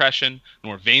trust in oppression,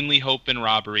 nor vainly hope in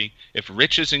robbery. If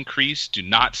riches increase, do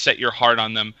not set your heart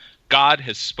on them. God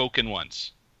has spoken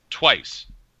once. Twice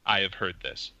I have heard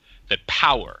this, that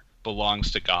power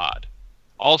belongs to God.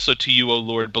 Also to you, O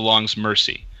Lord, belongs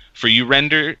mercy, for you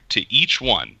render to each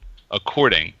one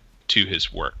according to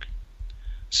his work.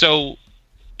 So,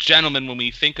 gentlemen, when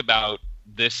we think about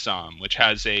this psalm, which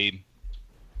has a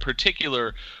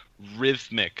particular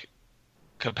rhythmic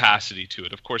capacity to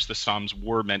it. Of course, the psalms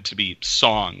were meant to be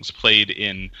songs played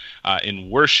in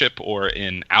worship or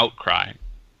in outcry.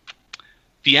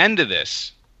 The end of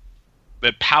this,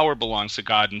 that power belongs to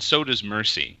God, and so does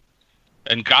mercy.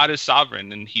 And God is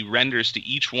sovereign, and he renders to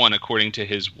each one according to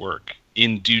his work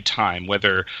in due time,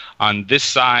 whether on this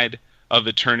side of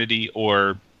eternity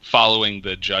or following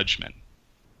the judgment.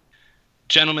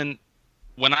 Gentlemen,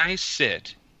 when I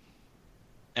sit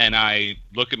and I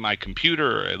look at my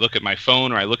computer, or I look at my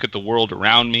phone, or I look at the world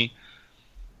around me,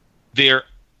 there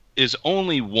is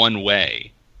only one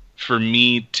way for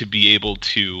me to be able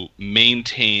to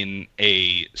maintain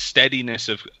a steadiness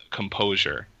of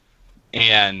composure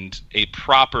and a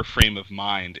proper frame of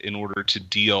mind in order to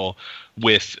deal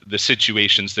with the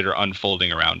situations that are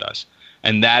unfolding around us.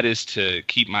 And that is to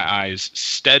keep my eyes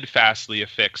steadfastly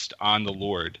affixed on the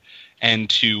Lord and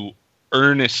to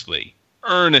earnestly,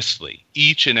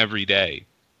 each and every day,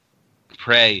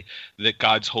 pray that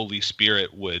God's Holy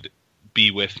Spirit would be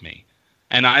with me.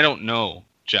 And I don't know,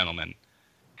 gentlemen,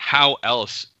 how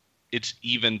else it's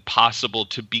even possible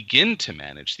to begin to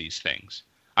manage these things.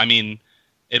 I mean,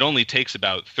 it only takes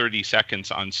about 30 seconds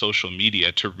on social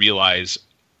media to realize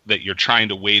that you're trying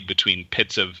to wade between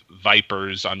pits of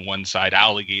vipers on one side,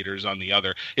 alligators on the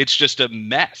other. It's just a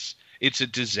mess. It's a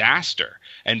disaster,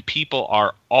 and people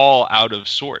are all out of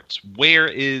sorts. Where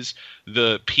is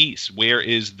the peace? Where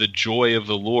is the joy of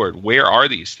the Lord? Where are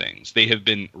these things? They have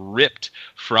been ripped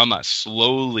from us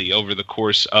slowly over the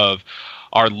course of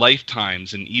our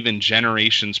lifetimes and even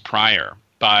generations prior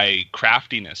by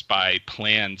craftiness, by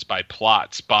plans, by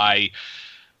plots, by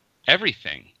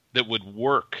everything that would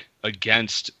work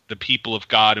against the people of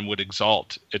God and would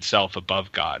exalt itself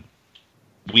above God.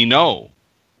 We know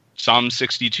Psalm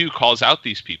 62 calls out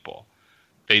these people.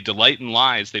 They delight in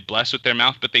lies, they bless with their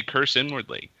mouth, but they curse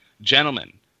inwardly.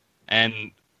 Gentlemen,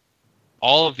 and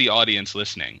all of the audience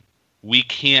listening, we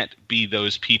can't be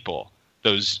those people,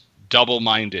 those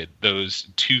double-minded, those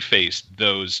two-faced,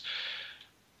 those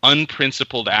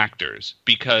unprincipled actors,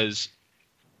 because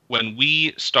when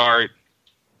we start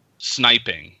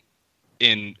sniping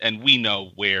in, and we know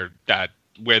where that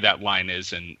line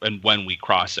is and when we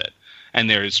cross it, and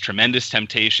there is tremendous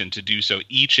temptation to do so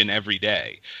each and every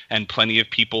day. And plenty of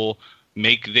people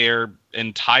make their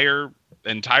entire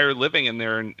living and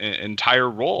their entire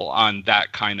role on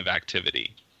that kind of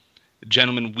activity.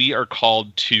 Gentlemen, we are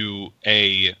called to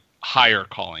a higher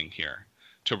calling here,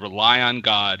 to rely on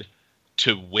God,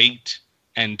 to wait,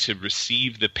 and to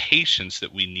receive the patience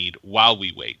that we need while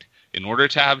we wait, in order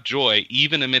to have joy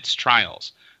even amidst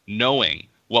trials, knowing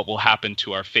what will happen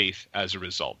to our faith as a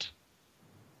result.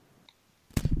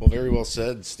 Well, very well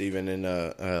said, Stephen. And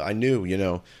I knew,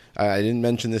 I didn't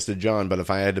mention this to John, but if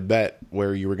I had to bet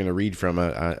where you were going to read from,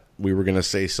 we were going to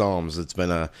say Psalms. It's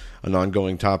been an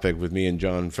ongoing topic with me and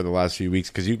John for the last few weeks,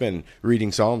 because you've been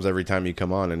reading Psalms every time you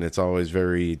come on, and it's always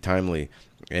very timely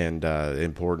and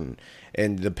important.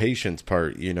 And the patience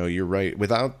part, you're right.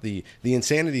 Without the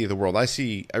insanity of the world,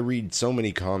 I read so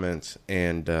many comments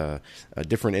and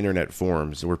different internet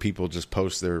forums where people just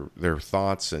post their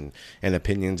thoughts and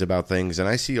opinions about things. And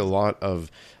I see a lot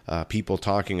of people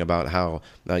talking about how,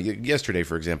 yesterday,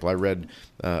 for example, I read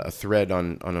a thread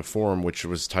on a forum which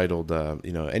was titled,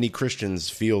 any Christians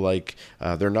feel like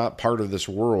they're not part of this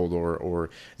world, or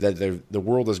that the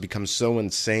world has become so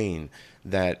insane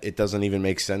that it doesn't even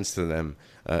make sense to them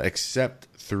except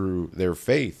through their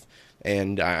faith.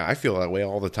 And I feel that way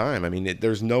all the time. I mean,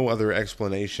 there's no other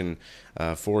explanation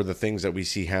for the things that we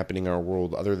see happening in our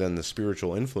world other than the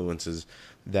spiritual influences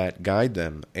that guide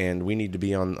them. And we need to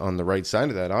be on the right side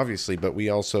of that, obviously, but we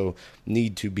also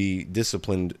need to be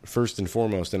disciplined first and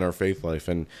foremost in our faith life.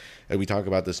 And we talk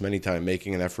about this many times,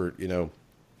 making an effort,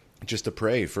 just to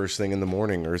pray first thing in the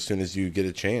morning or as soon as you get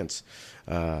a chance.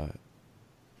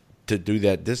 To do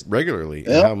that regularly,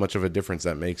 and how much of a difference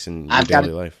that makes in your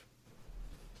daily life.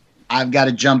 I've got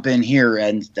to jump in here,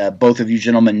 and both of you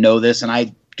gentlemen know this, and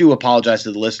I do apologize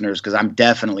to the listeners because I'm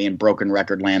definitely in broken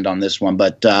record land on this one,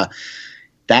 but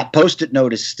that Post-it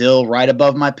note is still right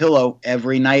above my pillow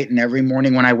every night and every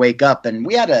morning when I wake up. And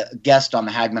we had a guest on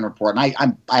the Hagmann Report,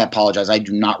 and I apologize, I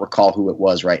do not recall who it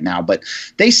was right now, but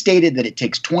they stated that it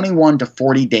takes 21 to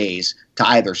 40 days to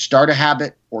either start a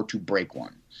habit or to break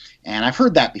one. And I've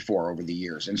heard that before over the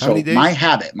years. And How so many days? my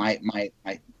habit, my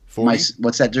 40?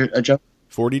 what's that, Joe?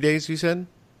 40 days, you said?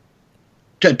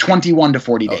 21 to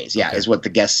 40 days, okay. is what the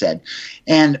guest said.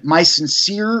 And my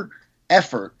sincere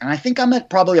effort, and I think I'm at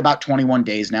probably about 21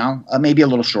 days now, maybe a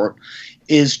little short,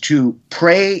 is to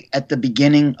pray at the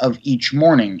beginning of each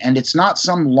morning. And it's not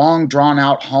some long,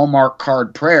 drawn-out Hallmark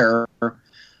card prayer.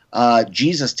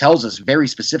 Jesus tells us very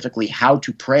specifically how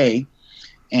to pray.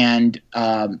 And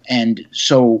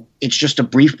so it's just a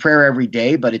brief prayer every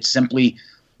day, but it's simply,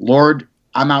 Lord,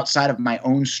 I'm outside of my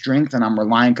own strength and I'm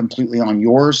relying completely on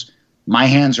yours. My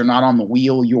hands are not on the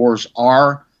wheel, yours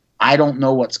are. I don't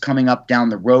know what's coming up down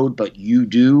the road, but you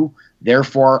do.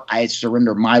 Therefore, I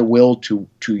surrender my will to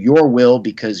your will,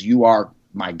 because you are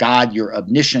my God. You're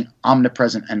omniscient,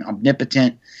 omnipresent, and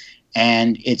omnipotent.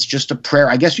 And it's just a prayer.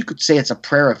 I guess you could say it's a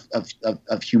prayer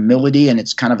of humility, and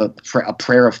it's kind of a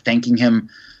prayer of thanking him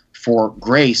for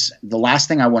grace. The last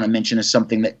thing I want to mention is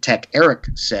something that Tech Eric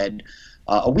said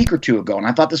a week or two ago, and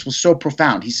I thought this was so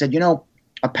profound. He said,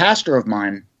 a pastor of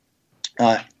mine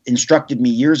instructed me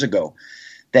years ago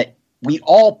that we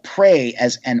all pray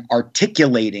as an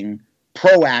articulating,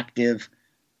 proactive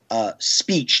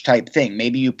speech type thing.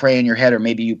 Maybe you pray in your head or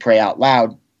maybe you pray out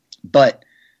loud, but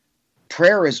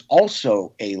prayer is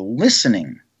also a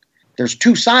listening. There's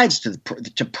two sides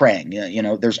to praying.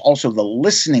 There's also the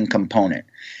listening component.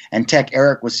 And Tech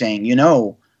Eric was saying,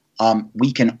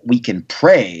 we can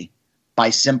pray by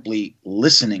simply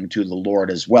listening to the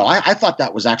Lord as well. I thought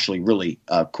that was actually really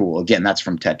cool. Again, that's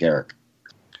from Tech Eric.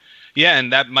 Yeah,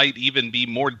 and that might even be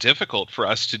more difficult for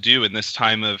us to do in this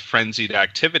time of frenzied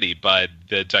activity, but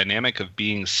the dynamic of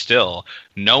being still,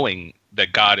 knowing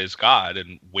that God is God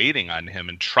and waiting on him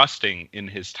and trusting in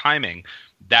his timing,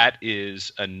 that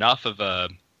is enough of a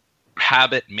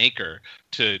habit maker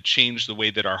to change the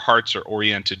way that our hearts are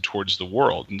oriented towards the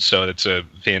world. And so that's a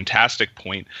fantastic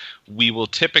point. We will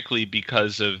typically,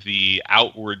 because of the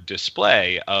outward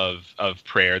display of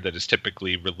prayer that is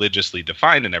typically religiously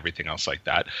defined and everything else like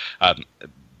that,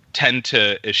 tend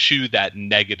to eschew that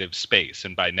negative space.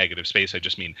 And by negative space, I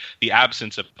just mean the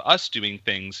absence of us doing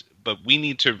things, but we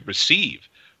need to receive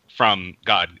from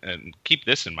God. And keep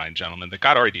this in mind, gentlemen, that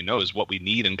God already knows what we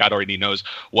need, and God already knows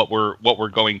what we're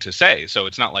going to say. So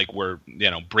it's not like we're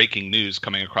breaking news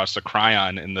coming across the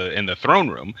cryon in the throne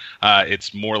room.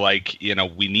 It's more like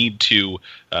we need to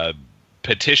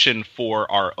petition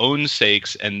for our own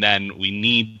sakes, and then we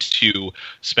need to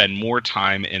spend more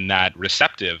time in that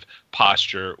receptive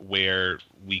posture where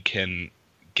we can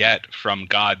get from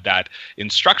God that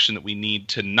instruction that we need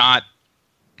to not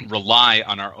rely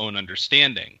on our own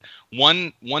understanding.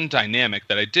 One dynamic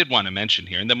that I did want to mention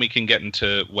here, and then we can get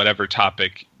into whatever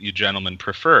topic you gentlemen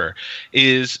prefer,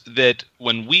 is that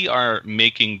when we are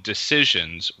making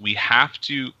decisions, we have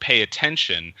to pay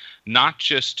attention not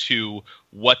just to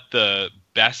what the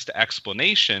best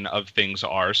explanation of things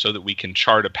are so that we can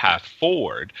chart a path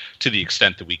forward to the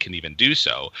extent that we can even do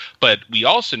so, but we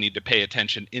also need to pay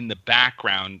attention in the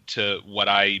background to what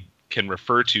I can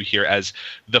refer to here as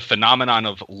the phenomenon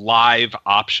of live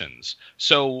options.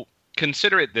 So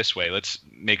consider it this way. Let's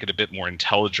make it a bit more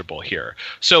intelligible here.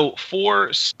 So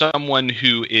for someone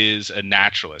who is a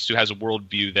naturalist, who has a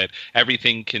worldview that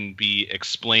everything can be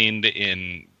explained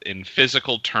in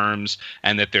physical terms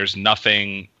and that there's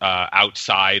nothing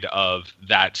outside of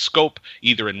that scope,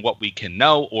 either in what we can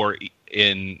know or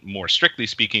in, more strictly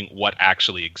speaking, what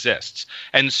actually exists.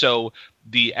 And so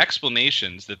the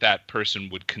explanations that person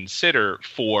would consider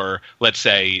for, let's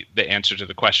say, the answer to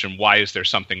the question, why is there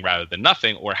something rather than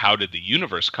nothing, or how did the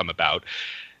universe come about,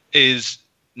 is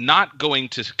not going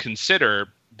to consider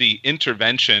the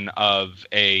intervention of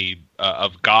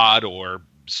of God or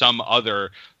some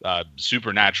other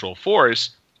supernatural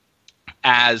force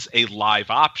as a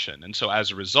live option. And so as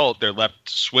a result, they're left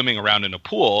swimming around in a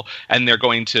pool, and they're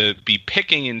going to be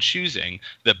picking and choosing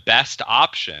the best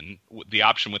option, the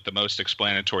option with the most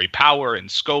explanatory power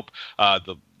and scope,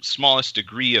 the smallest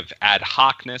degree of ad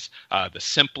hocness, the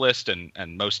simplest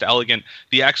and most elegant,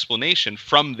 the explanation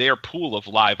from their pool of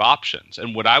live options.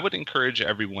 And what I would encourage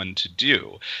everyone to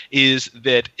do is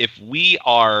that if we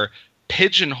are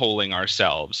pigeonholing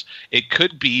ourselves, it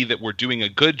could be that we're doing a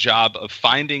good job of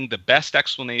finding the best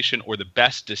explanation or the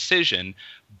best decision,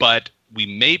 but we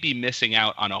may be missing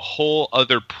out on a whole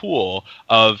other pool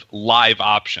of live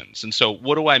options. And so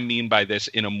what do I mean by this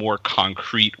in a more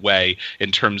concrete way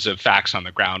in terms of facts on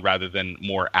the ground rather than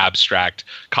more abstract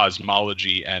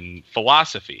cosmology and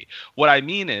philosophy? What I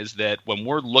mean is that when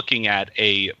we're looking at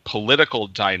a political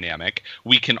dynamic,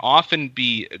 we can often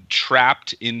be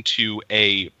trapped into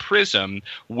a prism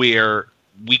where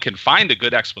we can find a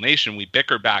good explanation. We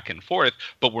bicker back and forth,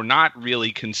 but we're not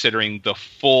really considering the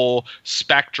full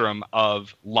spectrum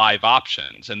of live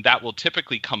options. And that will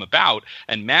typically come about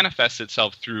and manifest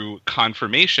itself through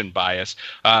confirmation bias,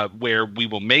 where we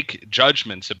will make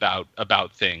judgments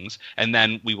about things, and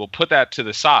then we will put that to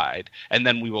the side, and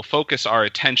then we will focus our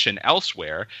attention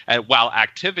elsewhere, while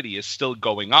activity is still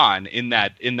going on in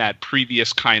that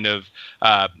previous kind of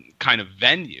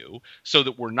venue, so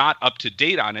that we're not up to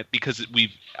date on it because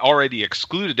we've already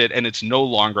excluded it and it's no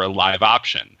longer a live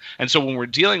option. And so when we're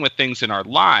dealing with things in our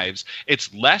lives,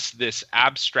 it's less this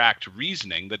abstract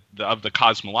reasoning of the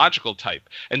cosmological type.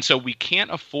 And so we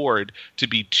can't afford to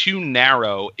be too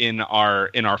narrow in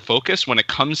our focus when it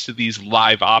comes to these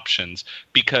live options,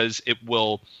 because it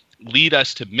will lead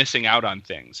us to missing out on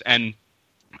things. And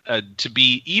to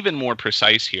be even more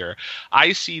precise here,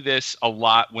 I see this a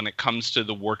lot when it comes to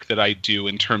the work that I do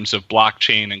in terms of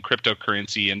blockchain and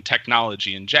cryptocurrency and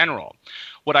technology in general.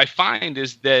 What I find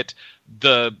is that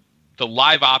the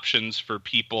live options for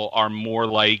people are more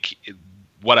like,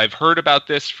 what I've heard about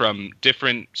this from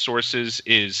different sources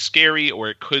is scary, or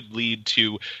it could lead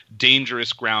to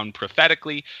dangerous ground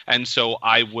prophetically. And so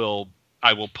I will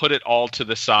put it all to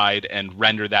the side and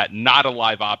render that not a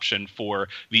live option for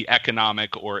the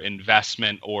economic or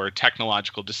investment or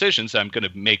technological decisions that I'm going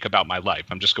to make about my life.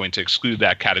 I'm just going to exclude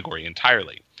that category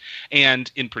entirely.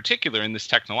 And in particular, in this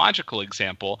technological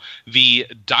example, the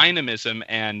dynamism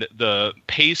and the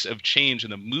pace of change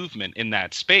and the movement in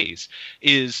that space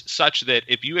is such that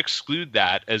if you exclude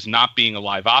that as not being a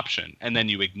live option, and then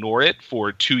you ignore it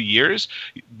for 2 years,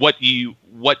 what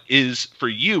is for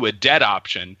you a dead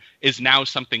option is now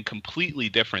something completely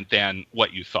different than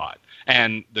what you thought.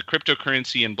 And the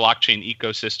cryptocurrency and blockchain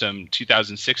ecosystem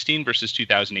 2016 versus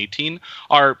 2018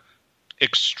 are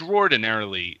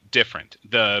extraordinarily different.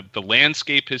 The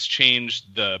landscape has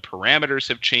changed, the parameters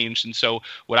have changed, and so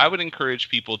what I would encourage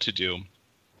people to do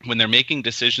when they're making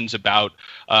decisions about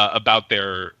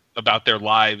their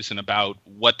lives and about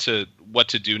what to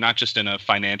do, not just in a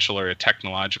financial or a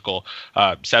technological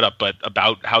setup, but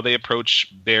about how they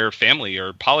approach their family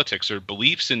or politics or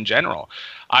beliefs in general.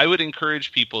 I would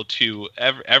encourage people to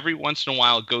every once in a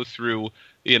while go through,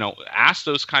 ask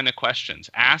those kind of questions,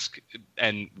 ask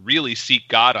and really seek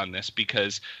God on this,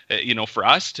 because, for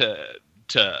us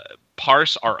to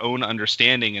parse our own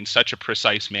understanding in such a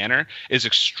precise manner is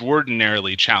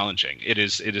extraordinarily challenging. It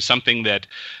is something that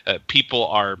people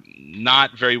are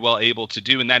not very well able to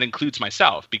do, and that includes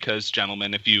myself, because,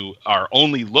 gentlemen, if you are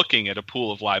only looking at a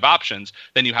pool of live options,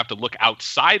 then you have to look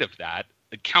outside of that,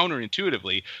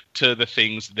 counterintuitively, to the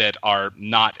things that are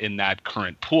not in that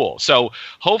current pool. So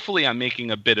hopefully I'm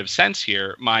making a bit of sense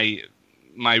here. My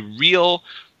real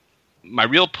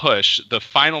push, the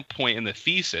final point in the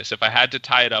thesis, if I had to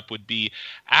tie it up, would be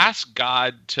ask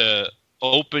God to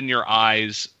open your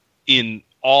eyes in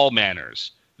all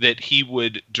manners, that he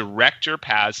would direct your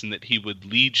paths and that he would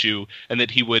lead you, and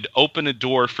that he would open a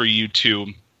door for you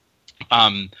to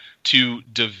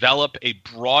develop a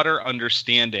broader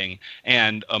understanding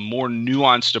and a more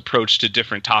nuanced approach to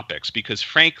different topics. Because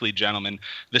frankly, gentlemen,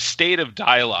 the state of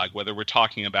dialogue, whether we're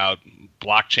talking about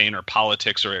blockchain or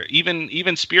politics or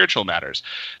even spiritual matters,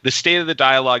 the state of the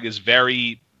dialogue is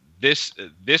very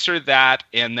this or that,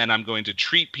 and then I'm going to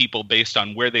treat people based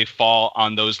on where they fall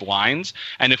on those lines.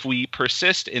 And if we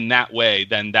persist in that way,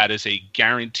 then that is a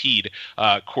guaranteed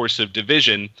course of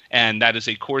division, and that is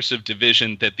a course of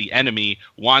division that the enemy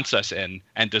wants us in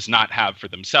and does not have for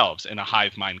themselves, in a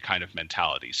hive mind kind of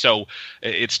mentality. So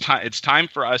it's time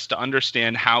for us to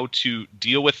understand how to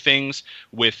deal with things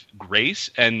with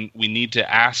grace, and we need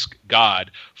to ask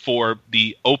God for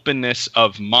the openness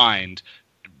of mind,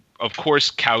 of course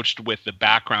couched with the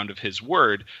background of his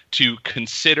word, to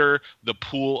consider the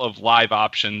pool of live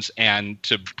options and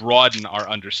to broaden our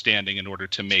understanding in order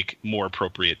to make more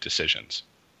appropriate decisions.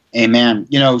 Amen.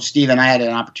 Stephen, I had an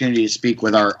opportunity to speak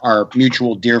with our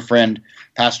mutual dear friend,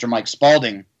 Pastor Mike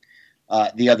Spalding,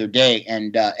 the other day.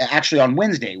 And actually on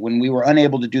Wednesday, when we were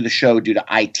unable to do the show due to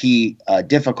IT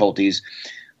difficulties,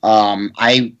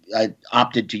 I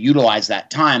opted to utilize that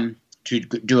time to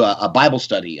do a Bible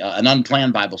study, an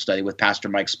unplanned Bible study with Pastor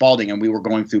Mike Spalding, and we were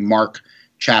going through Mark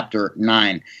chapter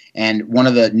 9. And one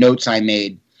of the notes I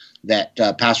made that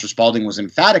Pastor Spalding was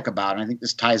emphatic about, and I think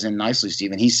this ties in nicely,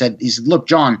 Stephen, he said, look,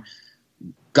 John,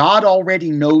 God already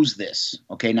knows this.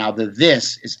 Okay, now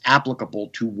this is applicable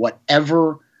to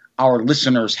whatever our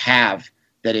listeners have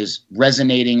that is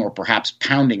resonating or perhaps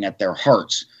pounding at their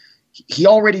hearts. He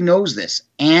already knows this,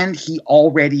 and he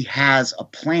already has a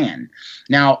plan.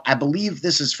 Now, I believe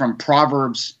this is from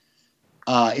Proverbs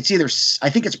I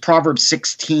think it's Proverbs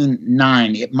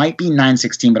 16:9. It might be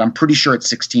 9:16, but I'm pretty sure it's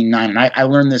 16:9. And I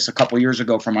learned this a couple years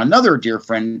ago from another dear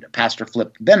friend, Pastor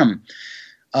Flip Benham.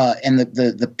 And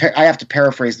I have to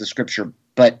paraphrase the scripture,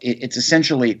 but it's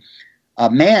essentially, a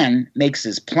man makes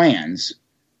his plans,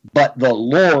 but the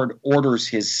Lord orders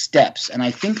his steps. And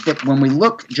I think that when we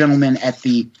look, gentlemen, at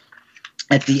the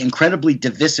incredibly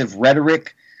divisive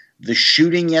rhetoric, the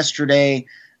shooting yesterday,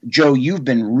 Joe, you've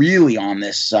been really on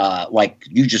this, like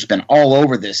you've just been all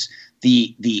over this.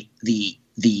 The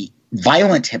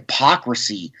violent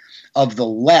hypocrisy of the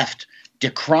left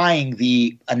decrying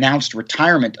the announced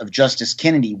retirement of Justice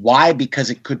Kennedy. Why? Because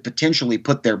it could potentially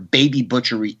put their baby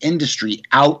butchery industry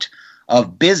out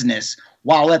of business,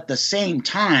 while at the same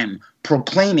time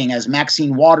proclaiming, as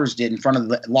Maxine Waters did in front of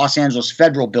the Los Angeles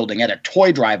Federal Building at a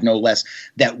toy drive, no less,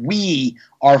 that we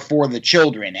are for the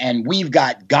children and we've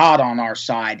got God on our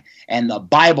side and the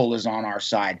Bible is on our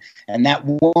side. And that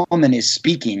woman is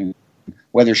speaking,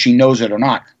 whether she knows it or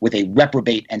not, with a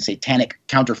reprobate and satanic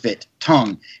counterfeit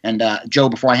tongue. And Joe,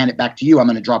 before I hand it back to you, I'm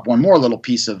going to drop one more little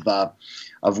piece of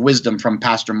wisdom from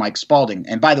Pastor Mike Spalding.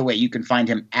 And by the way, you can find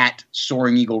him at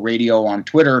Soaring Eagle Radio on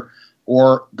Twitter,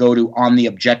 or go to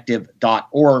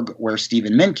ontheobjective.org, where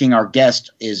Stephen Minking, our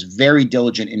guest, is very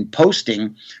diligent in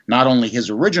posting not only his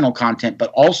original content,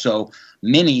 but also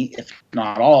many, if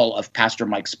not all, of Pastor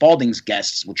Mike Spalding's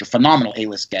guests, which are phenomenal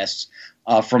A-list guests,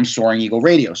 from Soaring Eagle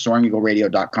Radio,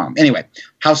 soaringeagleradio.com. Anyway,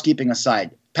 housekeeping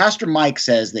aside, Pastor Mike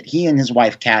says that he and his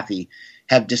wife, Kathy,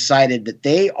 have decided that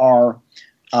they are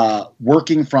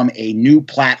working from a new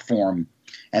platform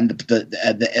and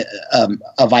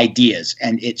of ideas.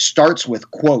 And it starts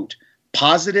with, quote,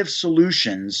 positive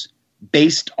solutions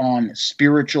based on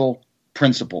spiritual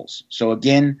principles. So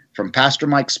again, from Pastor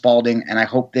Mike Spalding, and I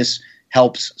hope this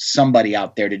helps somebody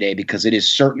out there today, because it is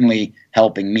certainly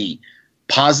helping me.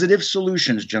 Positive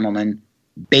solutions, gentlemen,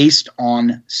 based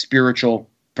on spiritual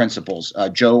principles.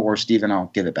 Joe or Stephen,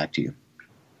 I'll give it back to you.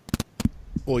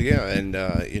 Well, yeah, and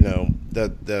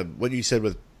what you said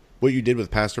with what you did with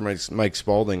Pastor Mike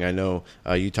Spalding, I know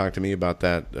you talked to me about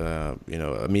that,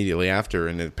 immediately after,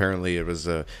 and apparently it was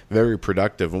very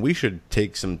productive. And we should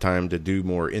take some time to do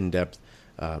more in-depth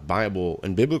Bible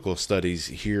and biblical studies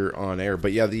here on air.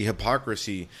 But yeah, the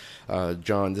hypocrisy,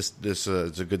 John, this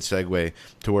is a good segue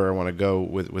to where I want to go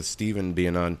with Stephen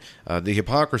being on. The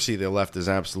hypocrisy they left is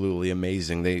absolutely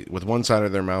amazing. They, with one side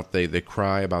of their mouth, they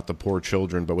cry about the poor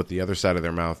children, but with the other side of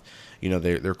their mouth,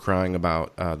 they're crying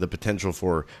about the potential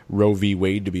for Roe v.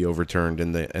 Wade to be overturned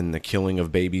and the killing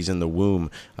of babies in the womb.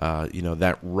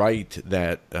 That right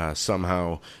that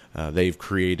somehow they've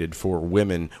created for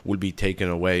women would be taken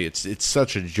away. It's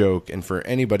such a joke, and for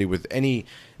anybody with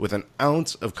an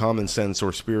ounce of common sense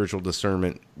or spiritual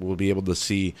discernment will be able to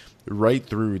see right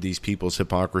through these people's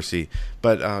hypocrisy.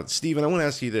 But Stephen, I want to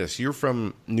ask you this: you're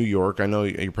from New York. I know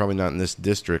you're probably not in this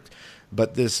district,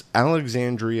 but this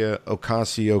Alexandria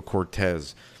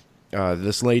Ocasio-Cortez,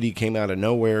 this lady came out of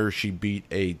nowhere. She beat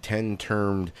a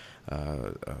 10-termed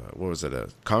a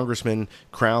Congressman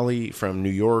Crowley from New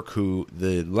York, who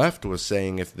the left was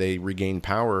saying if they regained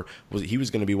power, he was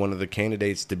going to be one of the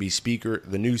candidates to be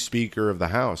the new Speaker of the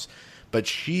House. But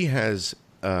she has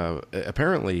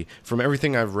apparently, from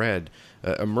everything I've read,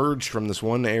 emerged from this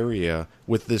one area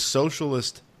with this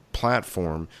socialist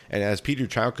platform. And as Peter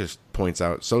Chaukis points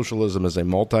out, socialism is a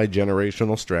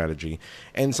multi-generational strategy.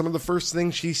 And some of the first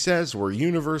things she says were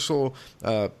universal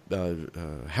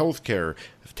health care,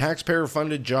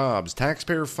 taxpayer-funded jobs,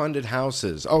 taxpayer-funded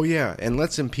houses. Oh, yeah, and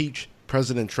let's impeach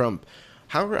President Trump.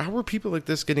 How are people like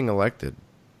this getting elected?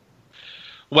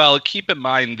 Well, keep in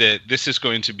mind that this is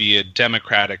going to be a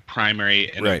Democratic primary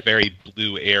in a very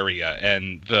blue area,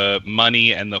 and the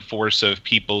money and the force of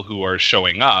people who are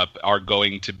showing up are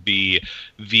going to be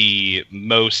the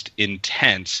most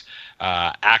intense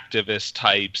activist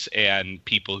types and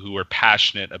people who are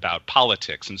passionate about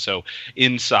politics. And so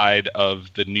inside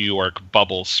of the New York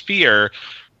bubble sphere,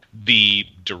 the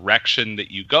direction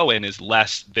that you go in is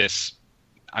less this,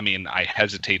 I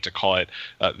hesitate to call it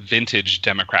a vintage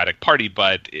Democratic Party,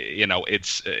 but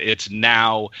it's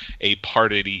now a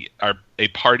party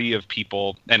of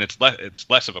people, and it's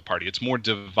less of a party. It's more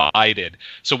divided.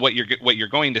 So what you're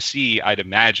going to see, I'd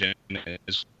imagine,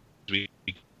 as we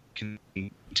can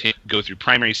go through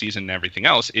primary season and everything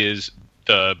else, is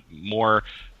the more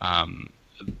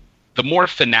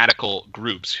fanatical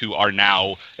groups who are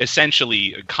now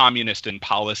essentially communist in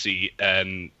policy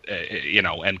and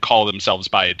call themselves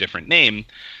by a different name.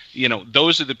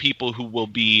 Those are the people who will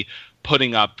be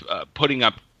putting up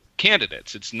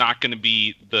candidates. It's not going to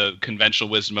be the conventional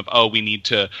wisdom of, we need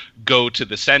to go to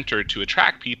the center to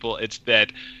attract people. It's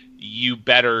that you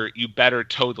better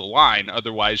toe the line.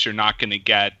 Otherwise, you're not going to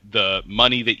get the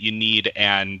money that you need,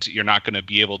 and you're not going to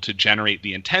be able to generate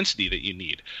the intensity that you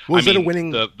need. Well, is that a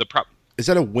winning? Is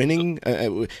that a winning?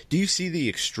 Do you see the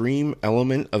extreme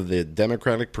element of the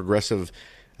Democratic Progressive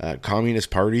Communist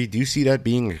Party? Do you see that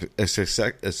being a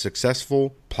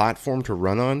successful platform to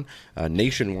run on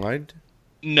nationwide?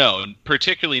 No,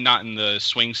 particularly not in the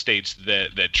swing states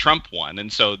that Trump won,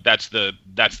 and so that's the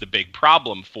big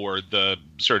problem for the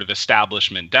sort of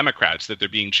establishment Democrats, that they're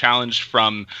being challenged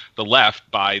from the left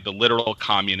by the literal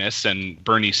communists and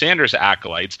Bernie Sanders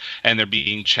acolytes, and they're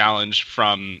being challenged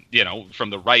from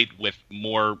the right with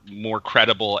more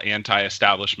credible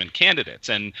anti-establishment candidates.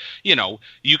 And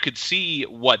you could see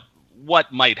what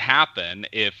might happen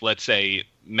if, let's say,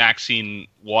 Maxine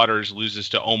Waters loses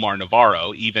to Omar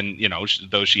Navarro, even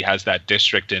though she has that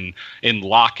district in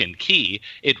lock and key.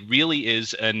 It really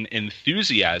is an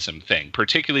enthusiasm thing,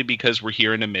 particularly because we're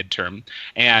here in a midterm,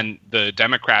 and the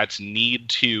Democrats need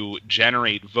to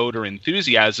generate voter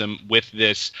enthusiasm with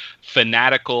this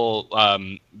fanatical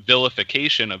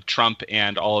vilification of Trump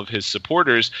and all of his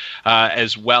supporters,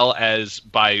 as well as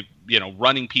by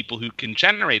running people who can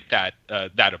generate that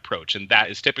approach. And that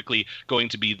is typically going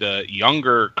to be the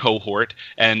younger cohort,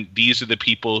 and these are the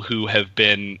people who have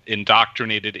been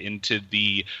indoctrinated into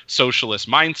the socialist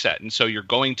mindset. And so you're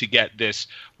going to get this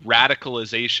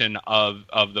radicalization of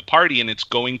the party, and it's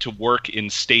going to work in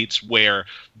states where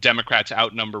Democrats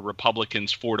outnumber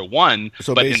Republicans 4-1.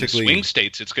 So but in the swing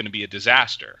states, it's going to be a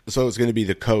disaster. So it's going to be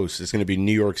the coast. It's going to be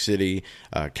New York City,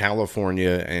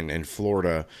 California, and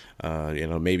Florida.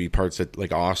 Maybe parts of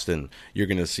like Austin. You're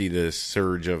going to see this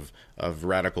surge of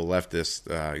radical leftists,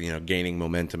 gaining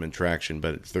momentum and traction.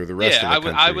 But through the rest of the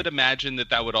country, I would imagine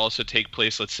that would also take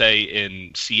place, let's say,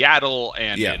 in Seattle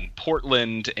and in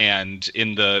Portland and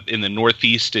in the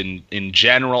Northeast in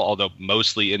general, although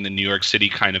mostly in the New York City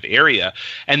kind of area,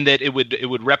 and that it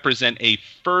would represent a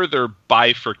further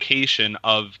bifurcation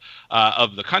of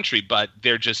the country. But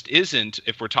there just isn't,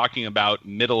 if we're talking about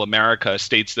middle America,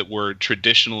 states that were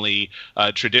traditionally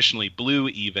blue,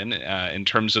 even in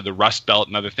terms of the Rust Belt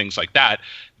and other things like that.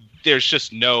 There's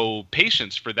just no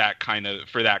patience for that kind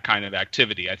of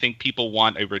activity. I think people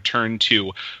want a return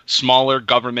to smaller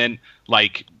government,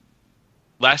 like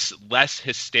less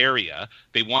hysteria.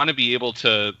 They want to be able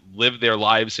to live their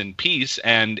lives in peace.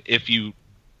 And if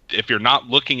you're not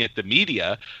looking at the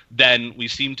media, then we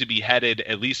seem to be headed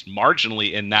at least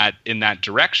marginally in that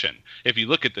direction. If you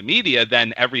look at the media,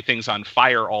 then everything's on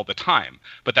fire all the time.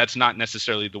 But that's not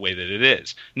necessarily the way that it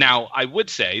is. Now, I would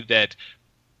say that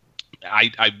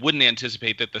I wouldn't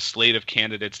anticipate that the slate of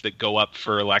candidates that go up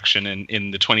for election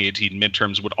in the 2018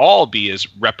 midterms would all be as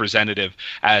representative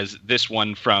as this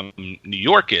one from New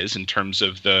York is in terms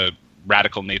of the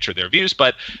radical nature of their views,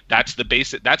 but that's the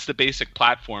basic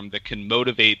platform that can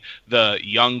motivate the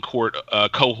young cohort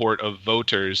of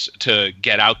voters to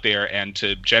get out there and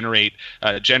to generate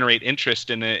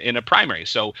interest in a primary.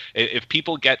 So if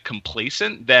people get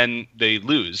complacent, then they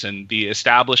lose, and the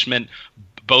establishment,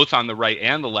 both on the right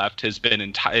and the left, has been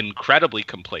incredibly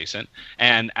complacent,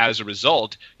 and as a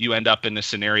result, you end up in a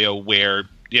scenario where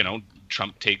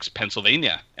Trump takes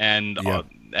Pennsylvania and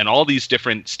all these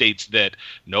different states that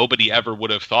nobody ever would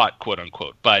have thought, quote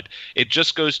unquote. But it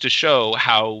just goes to show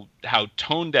how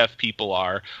tone deaf people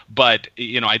are. But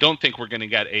I don't think we're going to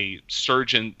get a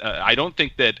surge in. I don't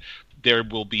think that there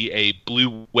will be a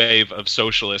blue wave of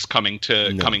socialists coming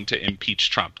to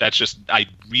impeach Trump. That's just, I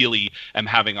really am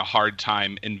having a hard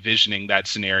time envisioning that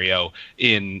scenario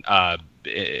in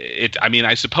I mean,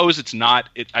 I suppose it's not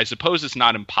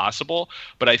impossible,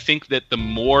 but I think that the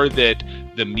more that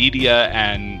the media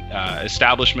and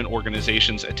establishment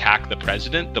organizations attack the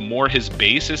president, the more his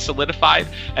base is solidified,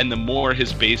 and the more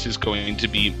his base is going to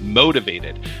be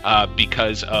motivated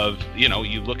because of,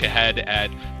 you look ahead at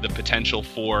the potential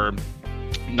for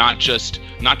not just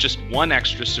one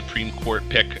extra Supreme Court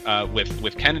pick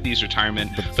with Kennedy's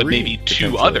retirement, but maybe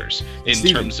two others in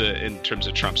terms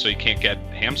of Trump. So you can't get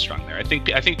hamstrung there. I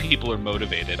think people are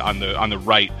motivated on the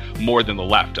right more than the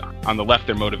left. On the left,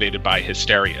 they're motivated by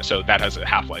hysteria. So that has a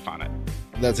half-life on it.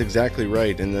 That's exactly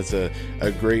right, and that's a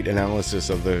great analysis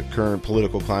of the current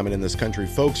political climate in this country.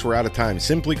 Folks, we're out of time.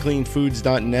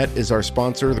 SimplyCleanFoods.net is our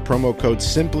sponsor. The promo code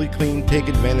SimplyClean. Take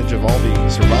advantage of all the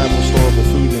survival,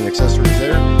 storable food and accessories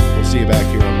there. We'll see you back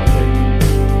here on Monday.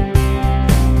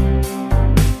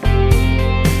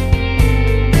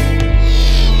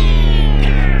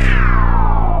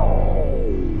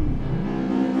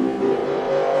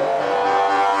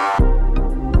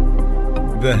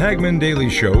 The Hagmann Daily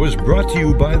Show is brought to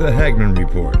you by The Hagmann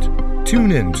Report.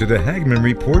 Tune in to the Hagman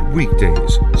Report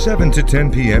weekdays, 7 to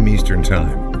 10 p.m. Eastern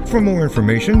Time. For more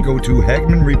information, go to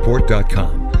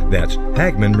HagmanReport.com. That's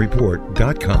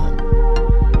HagmanReport.com.